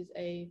garden. This is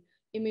an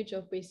image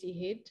of Bessie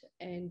Head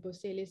and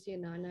Bosele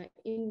Sienana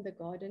in the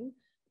garden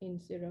in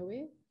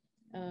Serowe,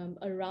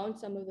 around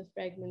some of the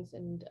fragments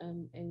and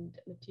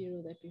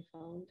material that we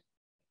found.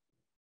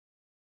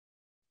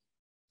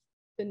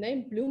 The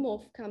name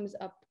Bloemhof comes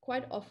up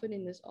quite often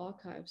in this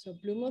archive. So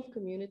Bloemhof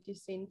Community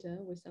Center,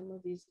 where some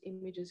of these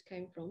images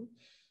came from,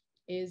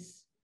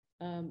 is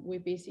where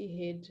Bessie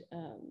Head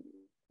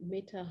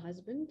met her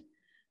husband.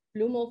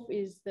 Bloemhof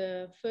is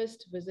the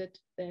first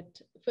place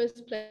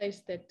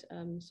that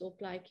Saul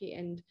Plaatje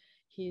and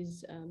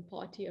his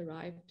party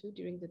arrived to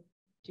during the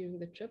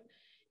trip.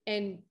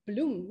 And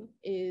Bloem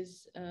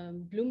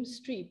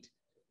Street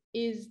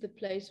is the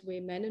place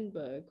where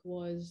Manenberg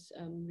was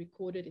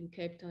recorded in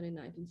Cape Town in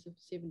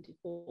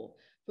 1974.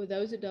 For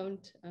those who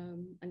don't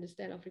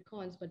understand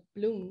Afrikaans, but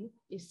Bloem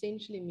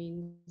essentially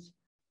means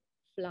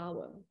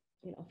flower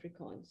in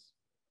Afrikaans.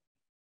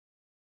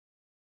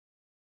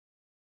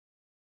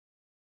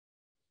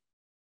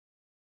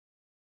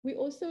 We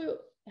also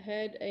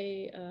had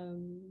a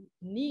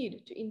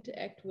need to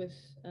interact with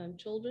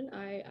children.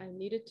 I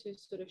needed to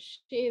sort of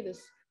share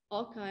this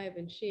archive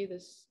and share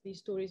these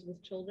stories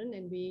with children,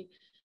 and we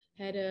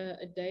had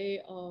a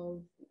day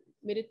of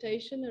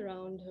meditation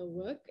around her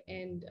work,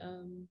 and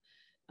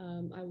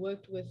I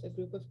worked with a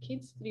group of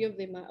kids, 3 of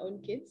them my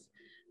own kids,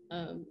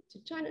 to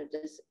try to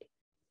just,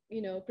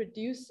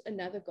 produce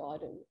another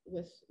garden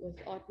with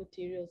art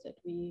materials that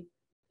we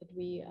had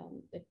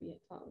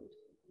found.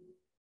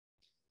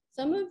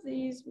 Some of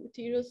these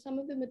materials, some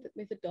of the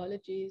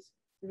methodologies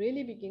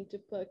really begin to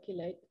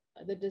percolate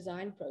the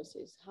design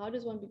process. How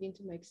does one begin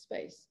to make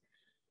space?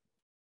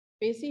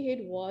 Bessie Head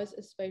was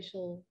a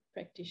spatial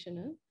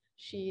practitioner.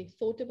 She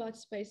thought about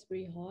space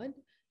very hard.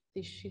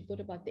 She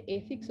thought about the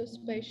ethics of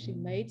space. She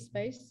made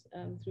space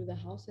through the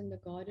house and the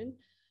garden,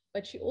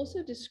 but she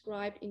also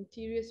described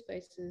interior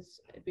spaces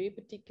very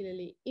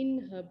particularly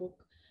in her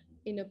book,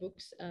 in her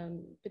books,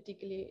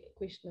 particularly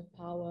Question of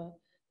Power,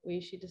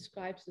 where she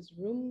describes this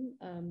room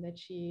that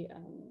she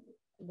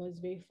was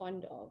very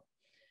fond of.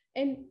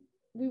 And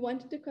we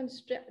wanted to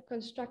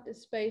construct a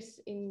space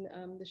in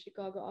the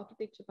Chicago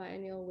Architecture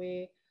Biennial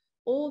where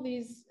all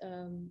these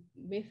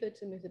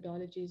methods and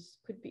methodologies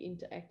could be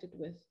interacted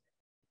with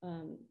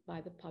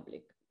by the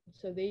public.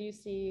 So there you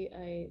see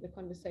the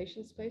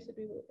conversation space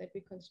that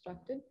we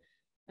constructed.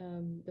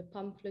 The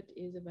pamphlet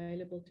is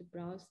available to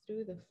browse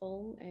through, the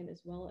film, and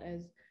as well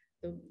as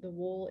the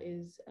wall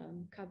is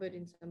covered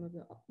in some of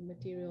the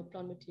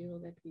plant material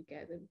that we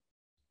gathered.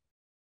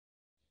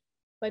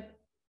 But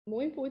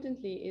more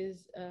importantly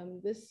is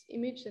this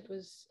image that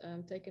was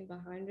taken by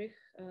Heinrich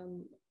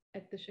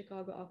at the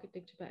Chicago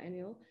Architecture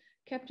Biennial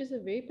captures a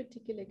very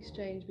particular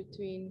exchange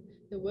between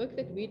the work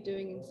that we're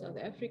doing in South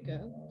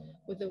Africa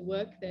with the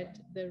work that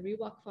the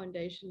Rewak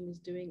Foundation is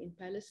doing in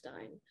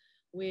Palestine,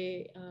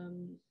 where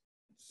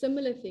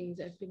similar things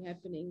have been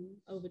happening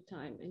over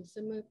time, and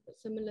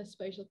similar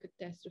spatial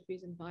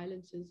catastrophes and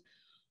violences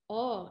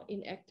are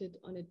enacted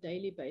on a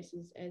daily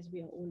basis, as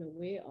we are all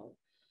aware of.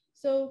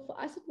 So for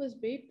us, it was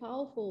very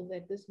powerful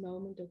that this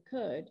moment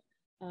occurred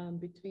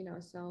between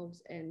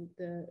ourselves and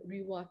the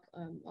Rewak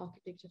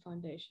Architecture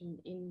Foundation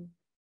in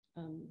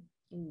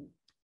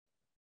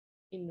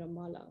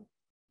Ramallah.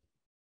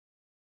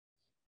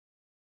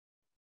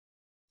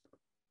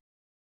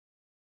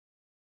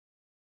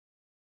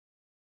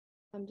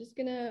 I'm just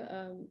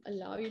gonna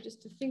allow you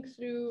just to think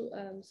through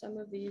some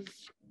of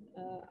these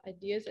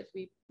ideas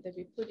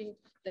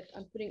that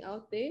I'm putting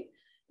out there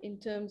in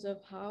terms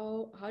of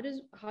how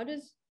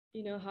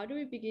do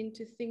we begin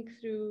to think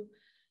through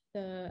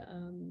the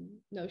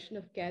notion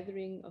of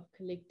gathering, of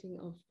collecting,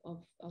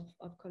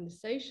 of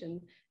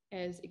conversation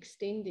as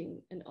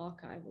extending an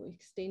archive or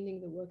extending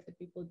the work that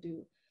people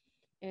do,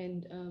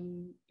 and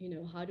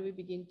how do we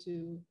begin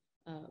to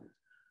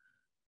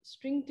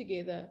string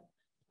together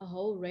a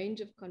whole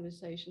range of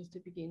conversations to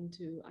begin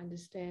to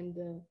understand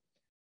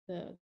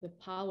the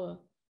power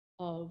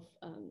of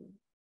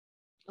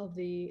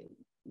the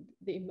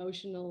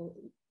emotional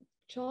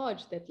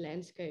charge that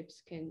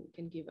landscapes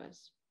can give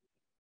us.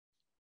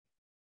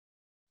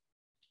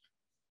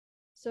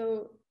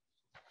 So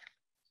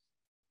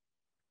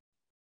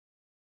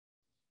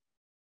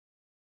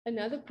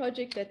another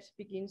project that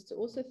begins to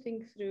also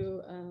think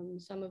through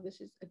some of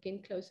this is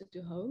again closer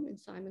to home in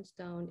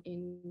Simonstown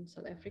in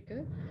South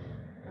Africa.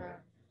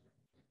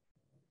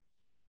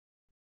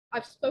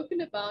 I've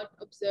spoken about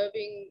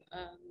observing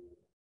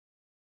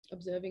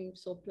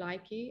Saul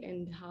Plaatje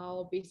and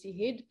how Bessie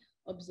Head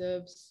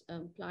observes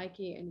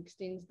Plaatje and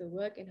extends the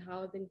work, and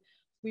how then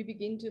we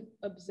begin to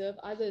observe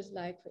others,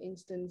 like for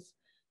instance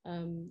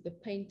the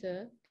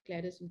painter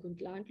Gladys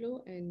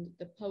Nkundlandlo and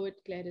the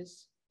poet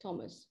Gladys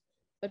Thomas.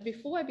 But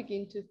before I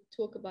begin to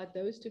talk about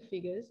those two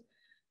figures,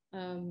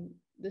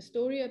 the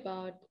story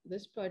about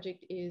this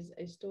project is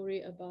a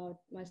story about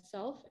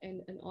myself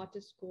and an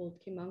artist called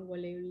Kimangwa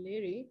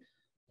Leoleri,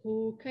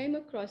 who came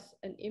across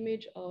an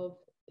image of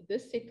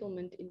this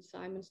settlement in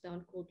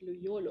Simonstown called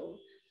Luyolo.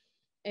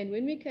 And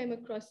when we came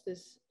across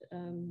this,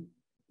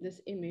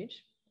 this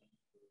image,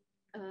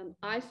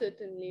 I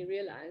certainly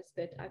realized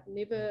that I've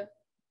never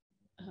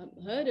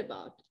heard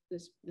about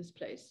this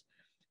place.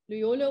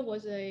 Luyolo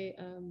was a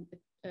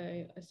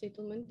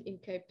settlement in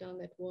Cape Town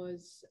that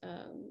was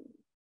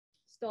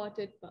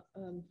started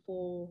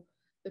for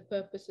the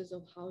purposes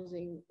of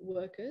housing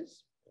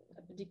workers,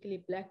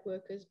 particularly Black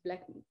workers,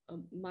 Black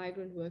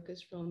migrant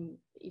workers from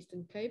the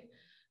Eastern Cape.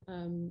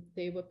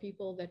 They were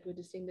people that were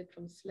descended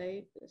from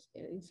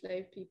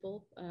enslaved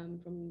people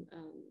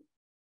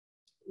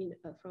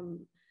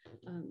from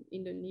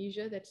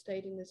Indonesia that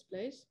stayed in this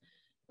place.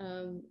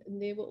 And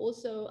there were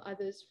also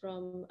others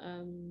from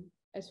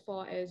as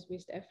far as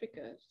West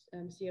Africa,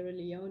 Sierra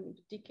Leone in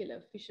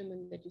particular,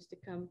 fishermen that used to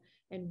come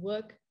and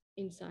work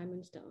in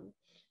Simonstown.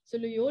 So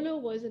Luyolo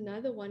was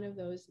another one of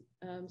those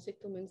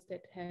settlements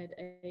that had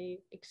a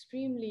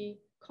extremely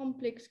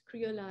complex,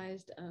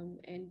 creolized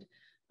and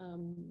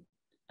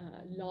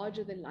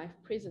larger than life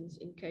presence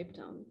in Cape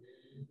Town.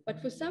 But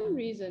for some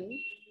reason,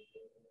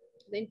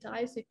 the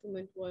entire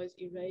settlement was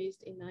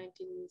erased in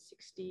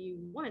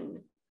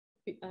 1961,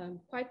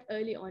 quite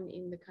early on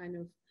in the kind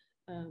of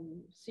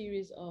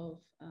series of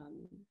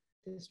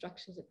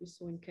destructions that we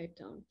saw in Cape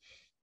Town.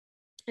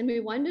 And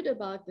we wondered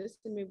about this,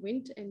 and we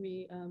went and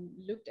we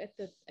looked at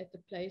the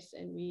place,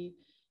 and we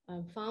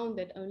found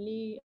that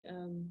only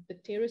the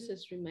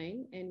terraces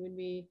remain. And when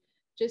we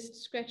just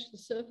scratched the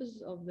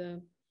surface of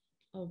the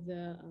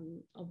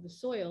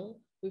soil,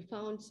 we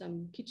found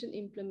some kitchen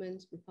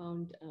implements. We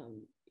found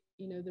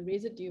you know, the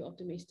residue of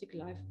domestic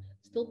life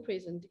still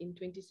present in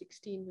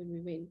 2016 when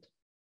we went.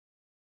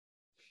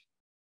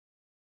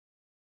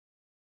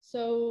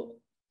 So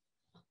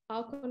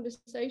our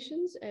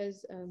conversations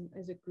as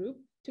a group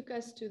took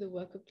us to the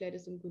work of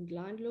Gladys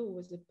Mgundlandlo, who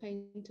was a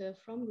painter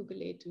from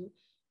Gugulethu,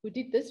 who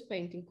did this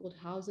painting called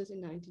Houses in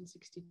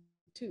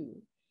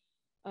 1962.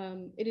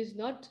 It is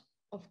not,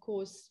 of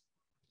course,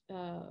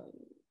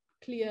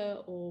 clear,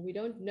 or we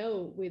don't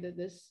know whether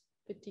this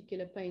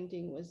particular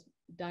painting was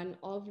done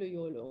of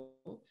Loyolo,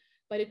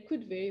 but it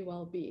could very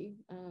well be.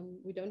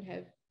 We don't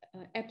have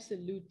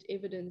absolute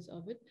evidence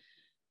of it,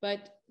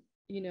 but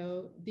you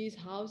know, these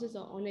houses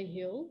are on a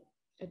hill.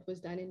 It was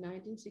done in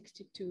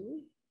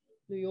 1962.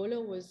 Loyola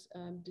was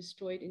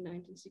destroyed in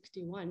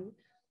 1961.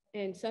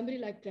 And somebody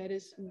like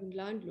Gladys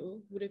Mgundlandlo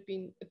would have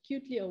been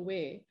acutely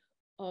aware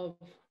of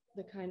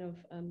the kind of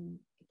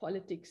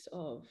politics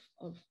of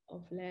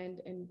land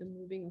and the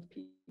moving of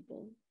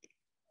people.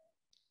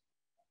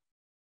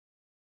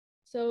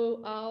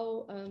 So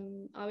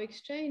our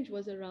exchange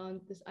was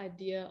around this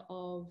idea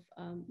of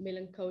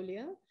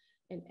melancholia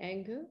and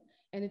anger.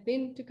 And it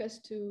then took us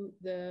to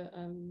the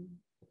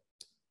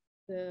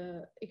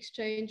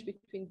exchange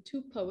between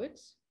two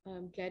poets,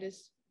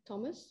 Gladys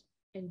Thomas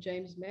and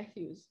James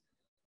Matthews,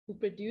 who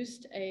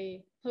produced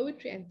a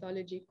poetry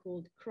anthology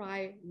called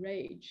Cry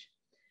Rage.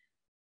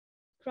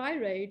 Cry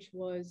Rage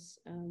was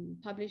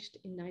published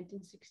in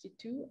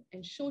 1962,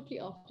 and shortly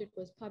after it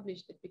was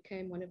published, it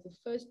became one of the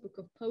first book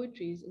of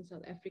poetries in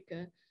South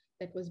Africa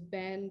that was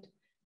banned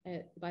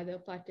by the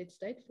apartheid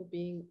state for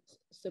being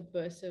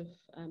subversive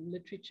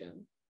literature.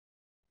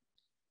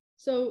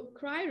 So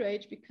Cry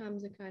Rage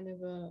becomes a kind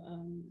of a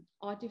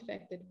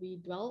artifact that we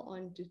dwell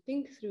on to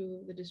think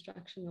through the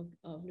destruction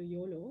of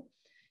Loyolo.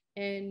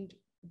 And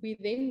we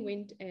then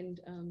went and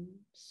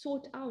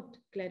sought out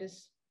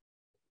Gladys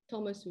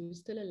Thomas, who is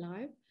still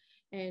alive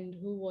and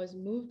who was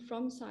moved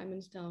from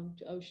Simonstown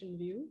to Ocean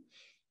View.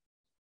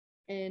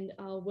 And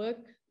our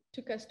work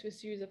took us to a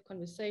series of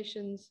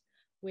conversations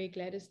where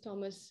Gladys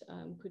Thomas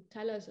could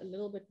tell us a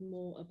little bit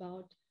more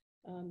about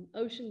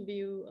Ocean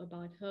View,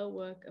 about her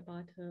work,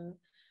 about her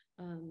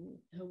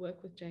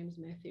work with James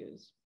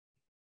Matthews.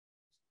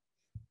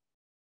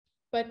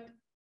 But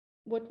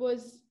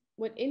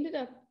what ended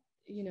up,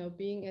 you know,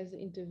 being as an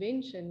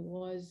intervention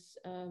was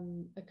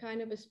a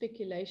kind of a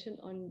speculation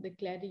on the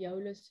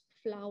gladiolus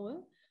flower,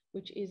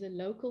 which is a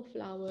local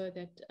flower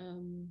that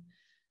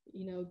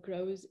you know,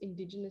 grows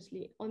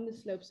indigenously on the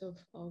slopes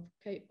of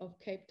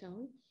Cape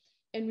Town.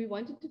 And we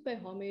wanted to pay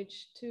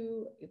homage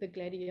to the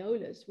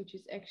gladiolus, which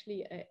is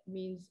actually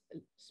means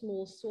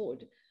small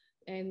sword.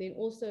 And then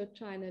also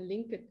trying to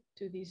link it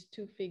to these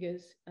two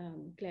figures,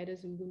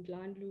 Gladys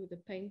Mgundlandlo, the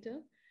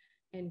painter,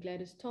 and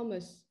Gladys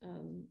Thomas,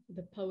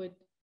 the poet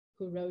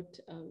who wrote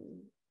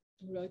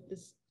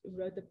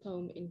the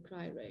poem in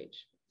Cry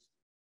Rage.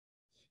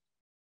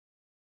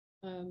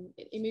 An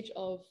image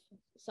of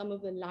some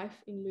of the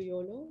life in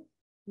Loyolo.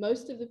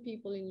 Most of the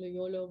people in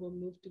Loyolo were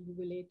moved to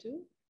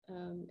Gugulethu,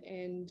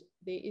 and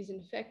there is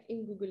in fact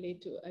in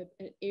Gugulethu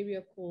an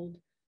area called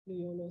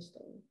Loyolo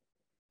Stone.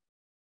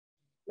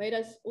 Made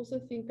us also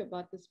think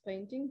about this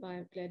painting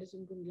by Gladys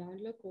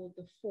Mgundlandlo called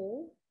The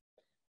Fall.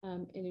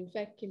 And in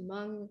fact,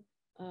 Kimang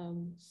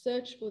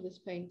searched for this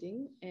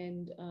painting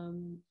and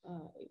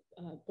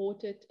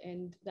bought it.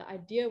 And the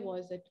idea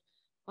was that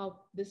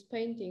how this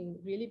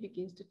painting really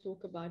begins to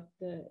talk about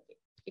the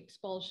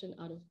expulsion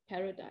out of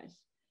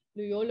paradise.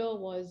 Loyolo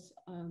was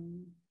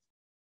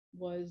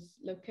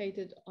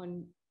located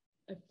on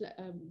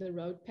the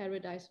road,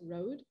 Paradise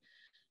Road.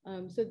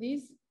 So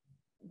these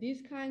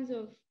kinds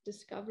of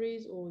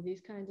discoveries, or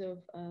these kinds of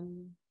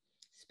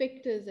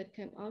specters that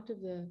came out of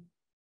the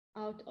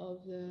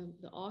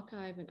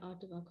archive and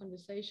out of our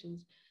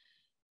conversations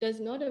does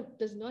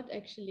not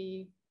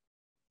actually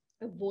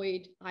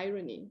avoid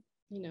irony.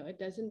 You know, it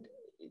doesn't.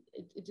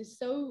 It is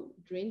so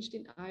drenched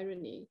in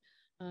irony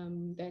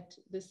that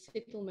the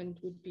settlement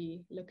would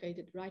be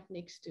located right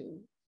next to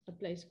a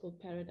place called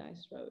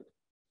Paradise Road.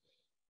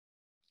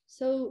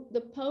 So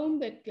the poem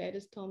that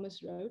Gladys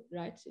Thomas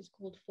writes is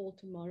called Fall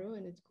Tomorrow,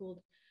 and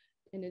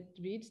it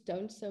reads,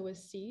 "Don't sow a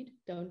seed,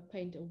 don't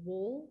paint a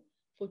wall,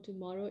 for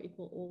tomorrow it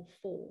will all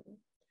fall.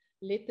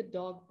 Let the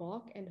dog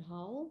bark and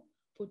howl,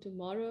 for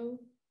tomorrow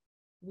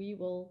we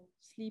will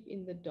sleep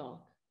in the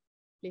dark.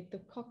 Let the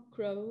cock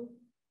crow,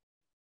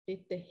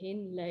 let the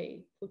hen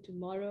lay, for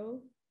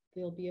tomorrow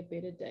there'll be a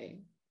better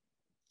day.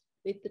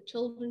 Let the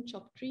children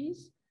chop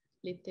trees,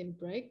 let them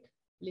break,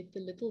 let the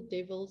little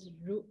devils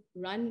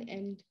run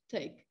and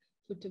take,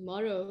 for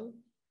tomorrow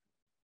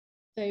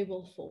they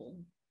will fall.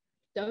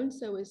 Don't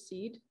sow a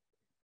seed,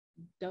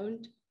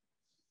 don't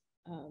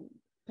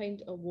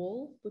paint a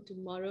wall, for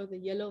tomorrow the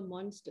yellow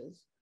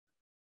monsters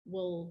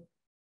will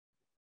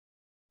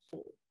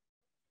fall."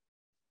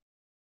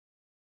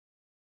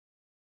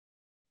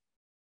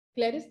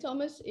 Gladys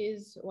Thomas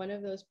is one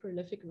of those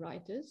prolific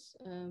writers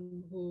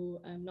who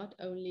not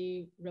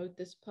only wrote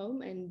this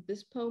poem, and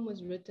this poem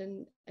was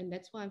written, and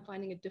that's why I'm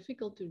finding it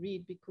difficult to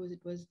read, because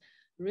it was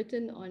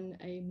written on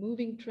a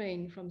moving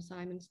train from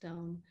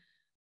Simonstown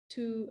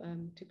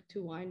to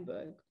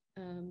Weinberg.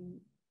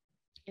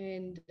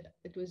 And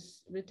it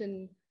was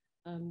written,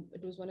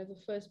 it was one of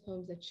the first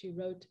poems that she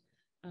wrote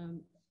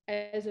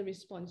as a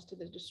response to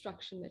the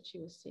destruction that she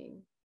was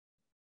seeing.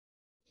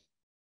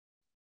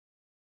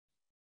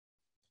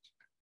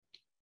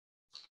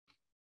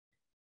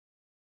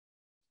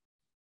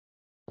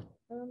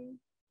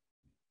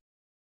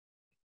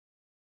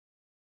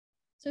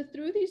 So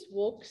through these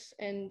walks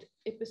and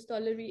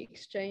epistolary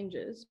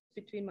exchanges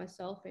between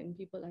myself and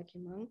people like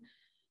Imang,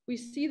 we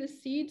see the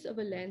seeds of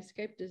a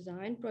landscape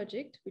design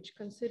project, which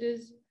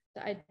considers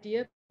the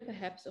idea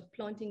perhaps of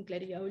planting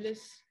gladiolus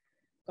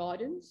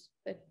gardens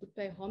that would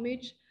pay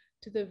homage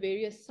to the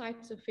various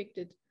sites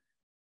affected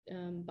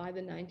by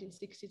the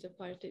 1960s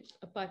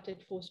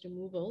apartheid forced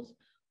removals,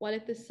 while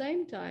at the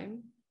same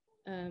time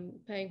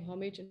paying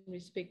homage and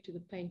respect to the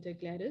painter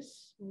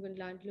Gladys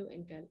Ngunlandlu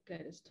and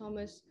Gladys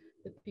Thomas,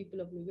 the people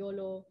of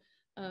Luyolo,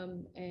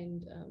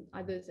 and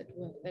others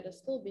that are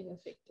still being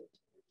affected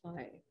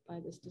by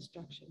this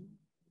destruction.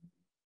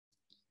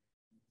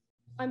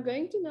 I'm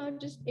going to now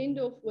just end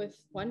off with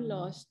one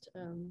last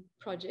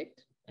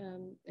project,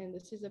 and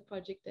this is a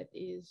project that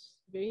is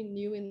very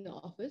new in the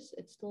office.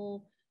 It's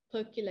still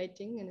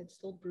percolating and it's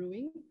still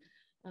brewing.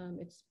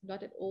 It's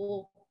not at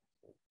all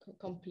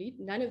complete.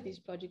 None of these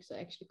projects are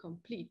actually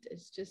complete.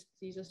 It's just,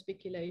 these are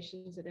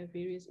speculations that have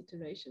various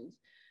iterations.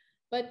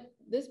 But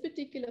this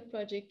particular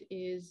project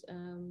is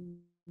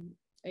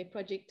a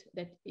project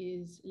that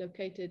is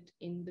located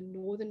in the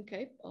Northern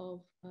Cape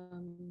of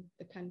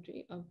the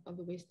country, of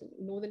the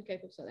Northern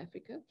Cape of South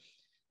Africa,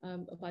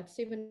 about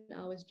 7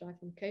 hours drive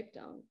from Cape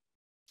Town.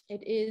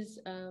 It is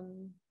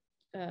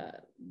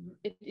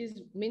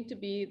meant to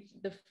be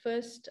the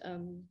first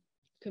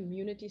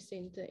community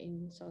center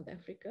in South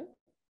Africa.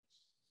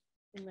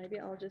 And maybe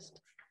I'll just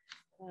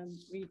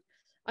read.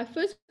 I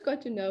first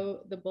got to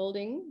know the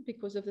building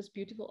because of this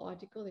beautiful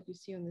article that you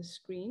see on the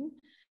screen,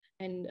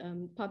 and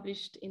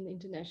published in the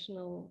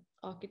International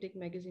Architect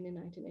magazine in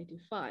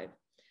 1985.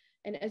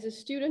 And as a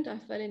student, I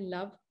fell in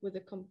love with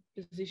the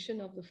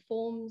composition of the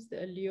forms,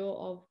 the allure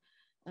of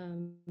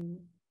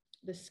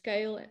the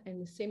scale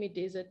and the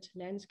semi-desert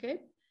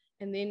landscape,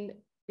 and then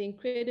the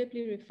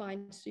incredibly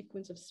refined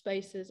sequence of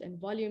spaces and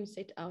volumes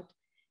set out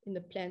in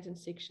the plans and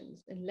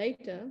sections. And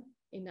later,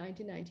 in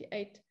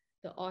 1998,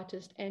 the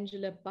artist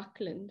Angela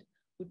Buckland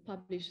would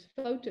publish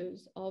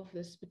photos of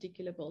this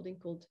particular building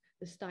called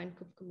the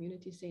Steenkop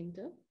Community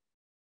Center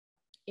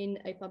in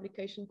a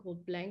publication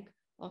called Blank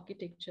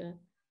Architecture,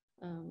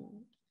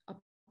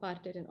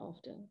 Apartheid and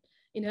After.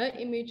 In her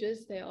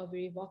images, they are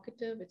very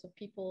evocative. It's of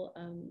people,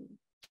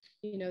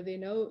 you know,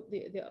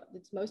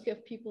 it's mostly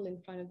of people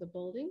in front of the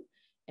building,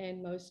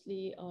 and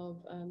mostly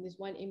of, there's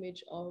one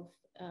image of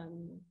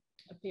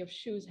a pair of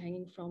shoes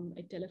hanging from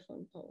a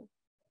telephone pole.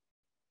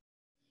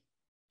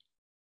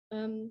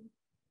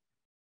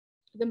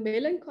 The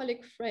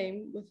melancholic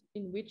frame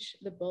in which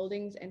the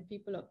buildings and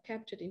people are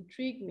captured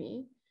intrigued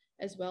me,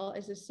 as well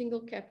as a single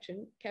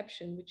caption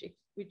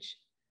which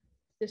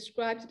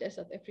describes it as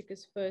South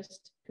Africa's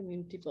first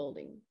community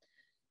building.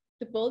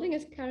 The building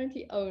is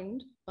currently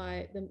owned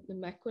by the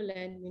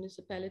Makoland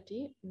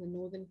municipality in the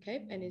Northern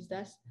Cape and is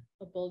thus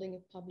a building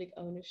of public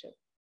ownership.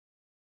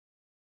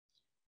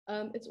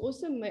 It's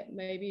also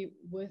maybe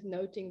worth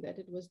noting that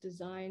it was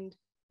designed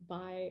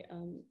by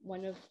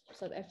one of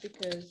South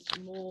Africa's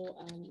more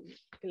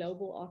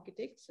global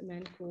architects, a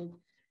man called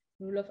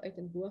Roelof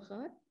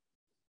Uitenboogaard,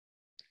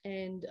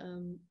 and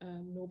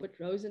Norbert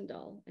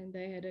Rosendahl. And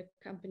they had a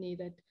company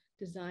that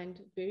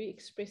designed very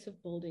expressive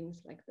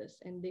buildings like this.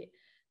 And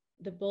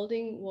the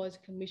building was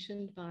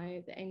commissioned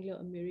by the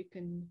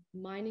Anglo-American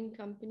Mining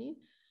Company.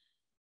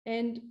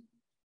 And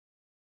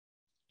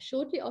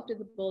shortly after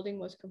the building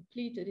was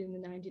completed in the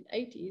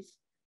 1980s,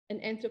 an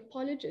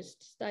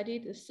anthropologist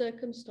studied the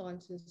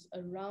circumstances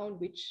around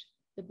which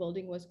the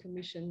building was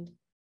commissioned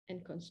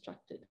and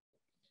constructed.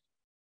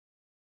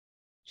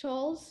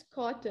 Charles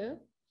Carter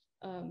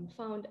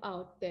found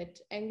out that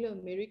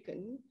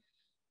Anglo-American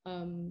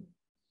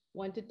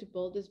wanted to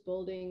build this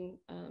building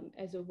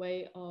as a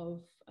way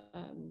of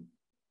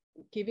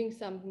giving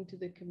something to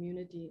the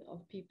community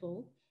of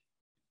people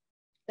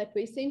that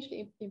were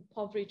essentially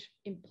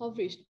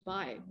impoverished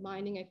by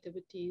mining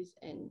activities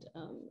and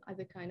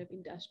other kind of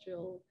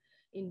industrial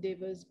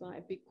endeavors by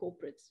big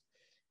corporates.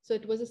 So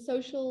it was a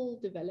social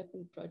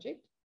development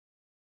project.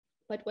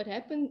 But what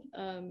happened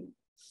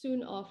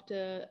soon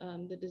after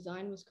the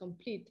design was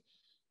complete,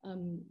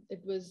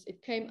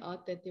 it came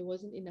out that there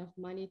wasn't enough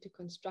money to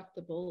construct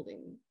the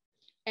building.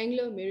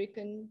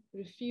 Anglo-American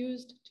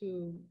refused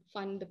to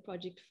fund the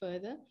project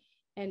further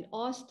and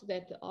asked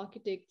that the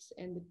architects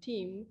and the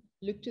team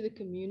look to the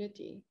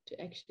community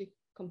to actually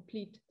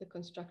complete the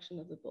construction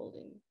of the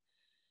building.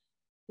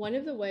 One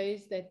of the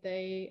ways that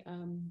they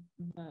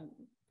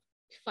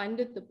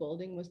funded the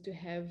building was to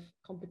have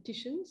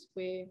competitions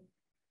where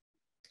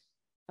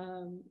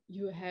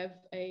you have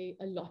a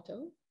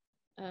lotto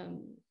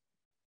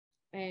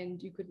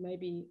and you could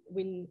maybe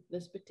win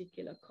this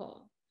particular car.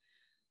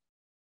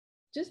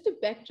 just to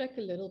backtrack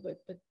a little bit,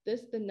 but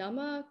the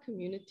Nama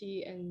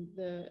community and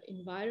the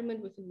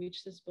environment within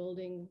which this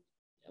building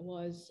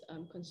was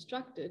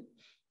constructed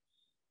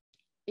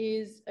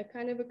is a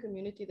kind of a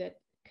community that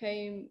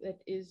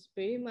is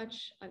very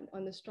much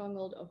on the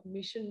stronghold of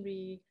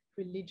missionary,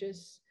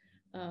 religious,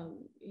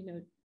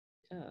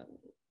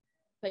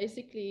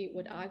 basically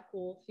what I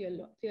call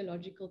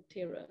theological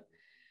terror.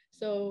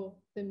 So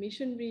the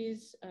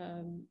missionaries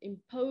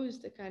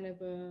imposed a kind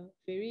of a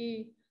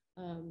very,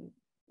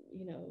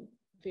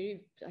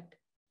 very like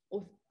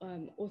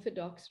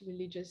orthodox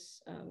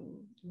religious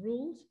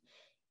rules.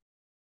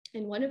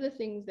 And one of the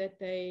things that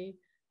the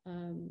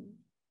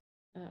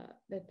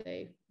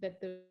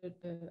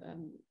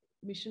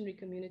missionary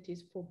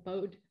communities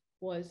forbade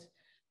was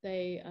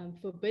they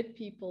forbid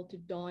people to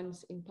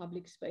dance in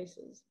public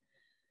spaces.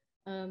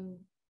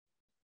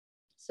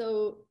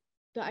 So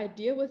the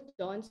idea with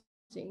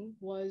dancing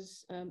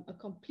was a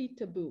complete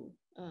taboo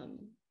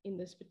in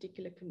this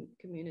particular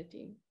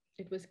community.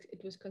 It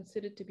was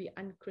considered to be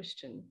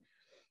unchristian.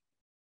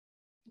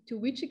 To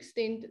which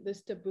extent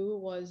this taboo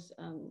was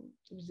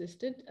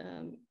resisted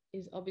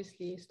is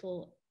obviously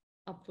still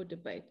up for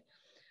debate.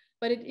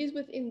 But it is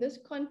within this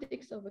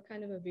context of a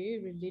kind of a very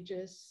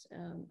religious,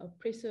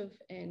 oppressive,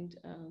 and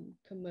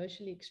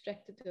commercially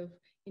extractive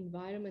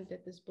environment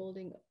that this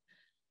building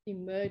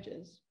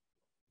emerges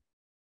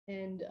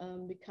and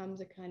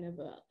becomes a kind of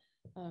a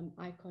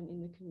icon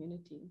in the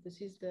community.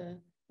 This is a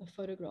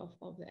photograph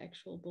of the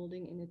actual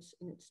building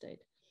in its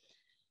state.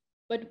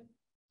 But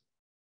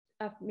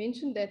I've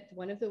mentioned that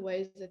one of the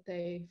ways that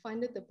they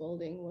funded the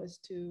building was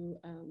to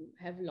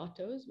have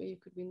lottos where you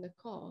could win the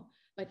car.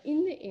 But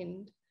in the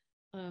end,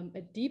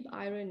 a deep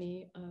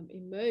irony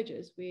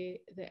emerges where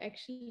they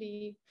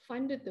actually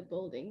funded the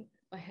building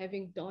by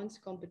having dance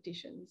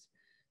competitions.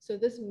 So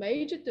this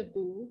major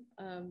taboo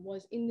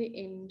was in the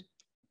end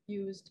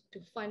used to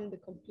fund the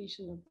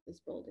completion of this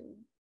building.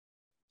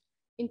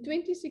 In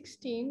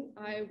 2016,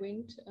 I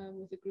went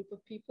with a group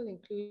of people,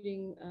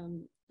 including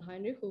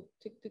Heinrich, who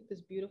took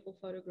this beautiful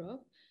photograph,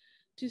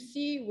 to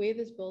see where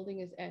this building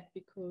is at,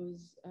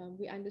 because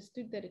we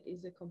understood that it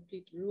is a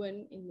complete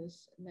ruin in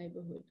this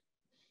neighborhood.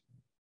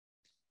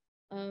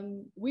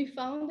 We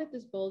found that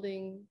this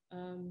building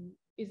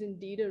is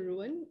indeed a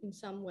ruin in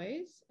some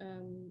ways.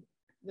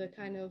 The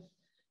kind of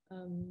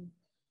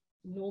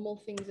normal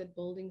things that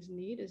buildings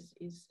need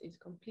is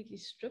completely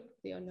stripped.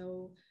 There are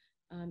no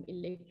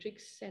electric,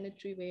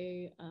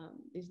 sanitary,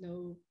 there's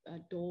no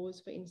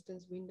doors, for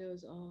instance.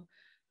 Windows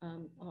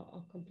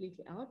are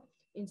completely out.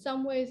 In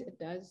some ways, it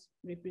does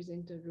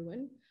represent a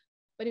ruin,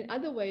 but in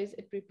other ways,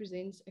 it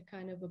represents a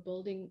kind of a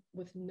building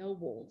with no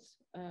walls,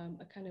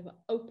 a kind of an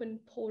open,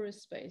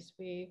 porous space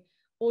where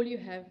all you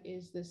have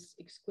is this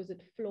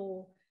exquisite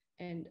floor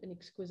and an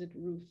exquisite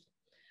roof.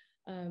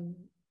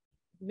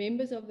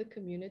 Members of the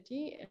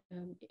community,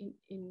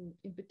 in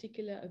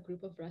particular, a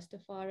group of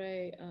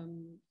Rastafari,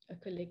 a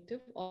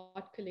collective,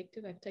 art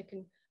collective, have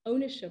taken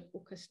ownership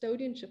or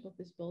custodianship of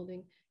this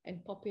building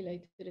and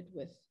populated it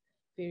with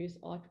various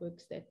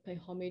artworks that pay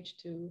homage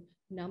to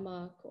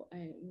Nama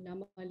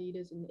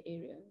leaders in the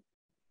area.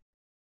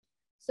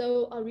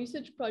 So our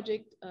research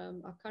project,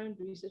 our current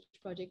research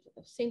project,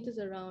 centers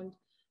around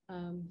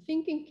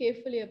thinking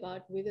carefully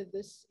about whether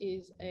this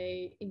is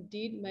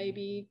indeed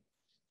maybe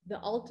the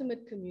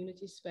ultimate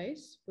community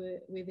space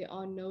where there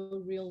are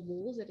no real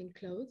walls that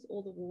enclose,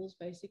 all the walls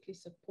basically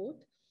support,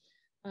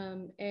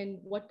 and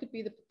what could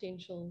be the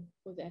potential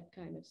for that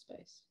kind of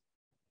space.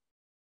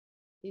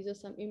 These are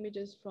some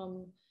images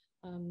from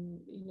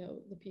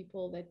the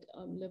people that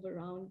live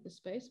around the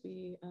space.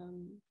 We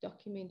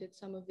documented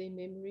some of their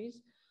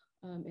memories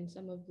and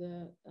some of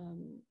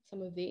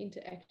their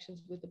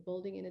interactions with the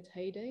building in its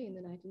heyday in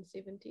the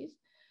 1970s,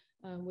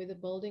 where the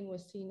building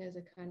was seen as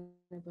a kind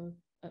of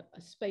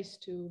a space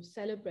to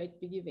celebrate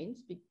big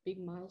events,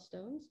 big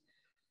milestones.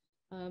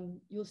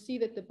 You'll see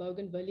that the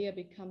Bougainvillea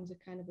becomes a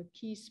kind of a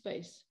key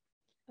space,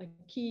 a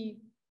key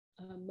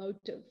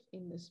motive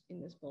in this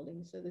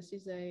building. So this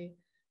is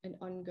an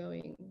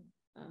ongoing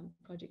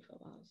project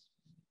of ours.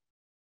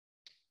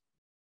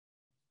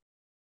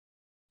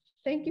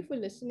 Thank you for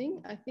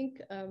listening. I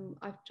think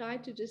I've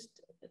tried to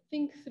just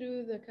think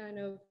through the kind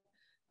of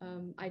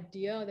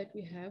idea that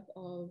we have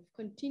of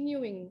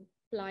continuing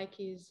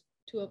Plaatje's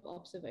tour of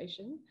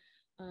observation,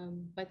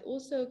 but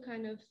also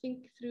kind of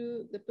think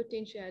through the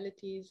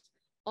potentialities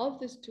of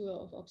this tour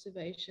of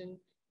observation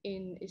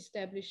in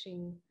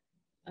establishing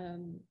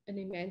an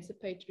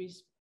emancipatory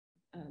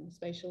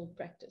spatial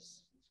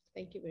practice.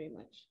 Thank you very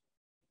much.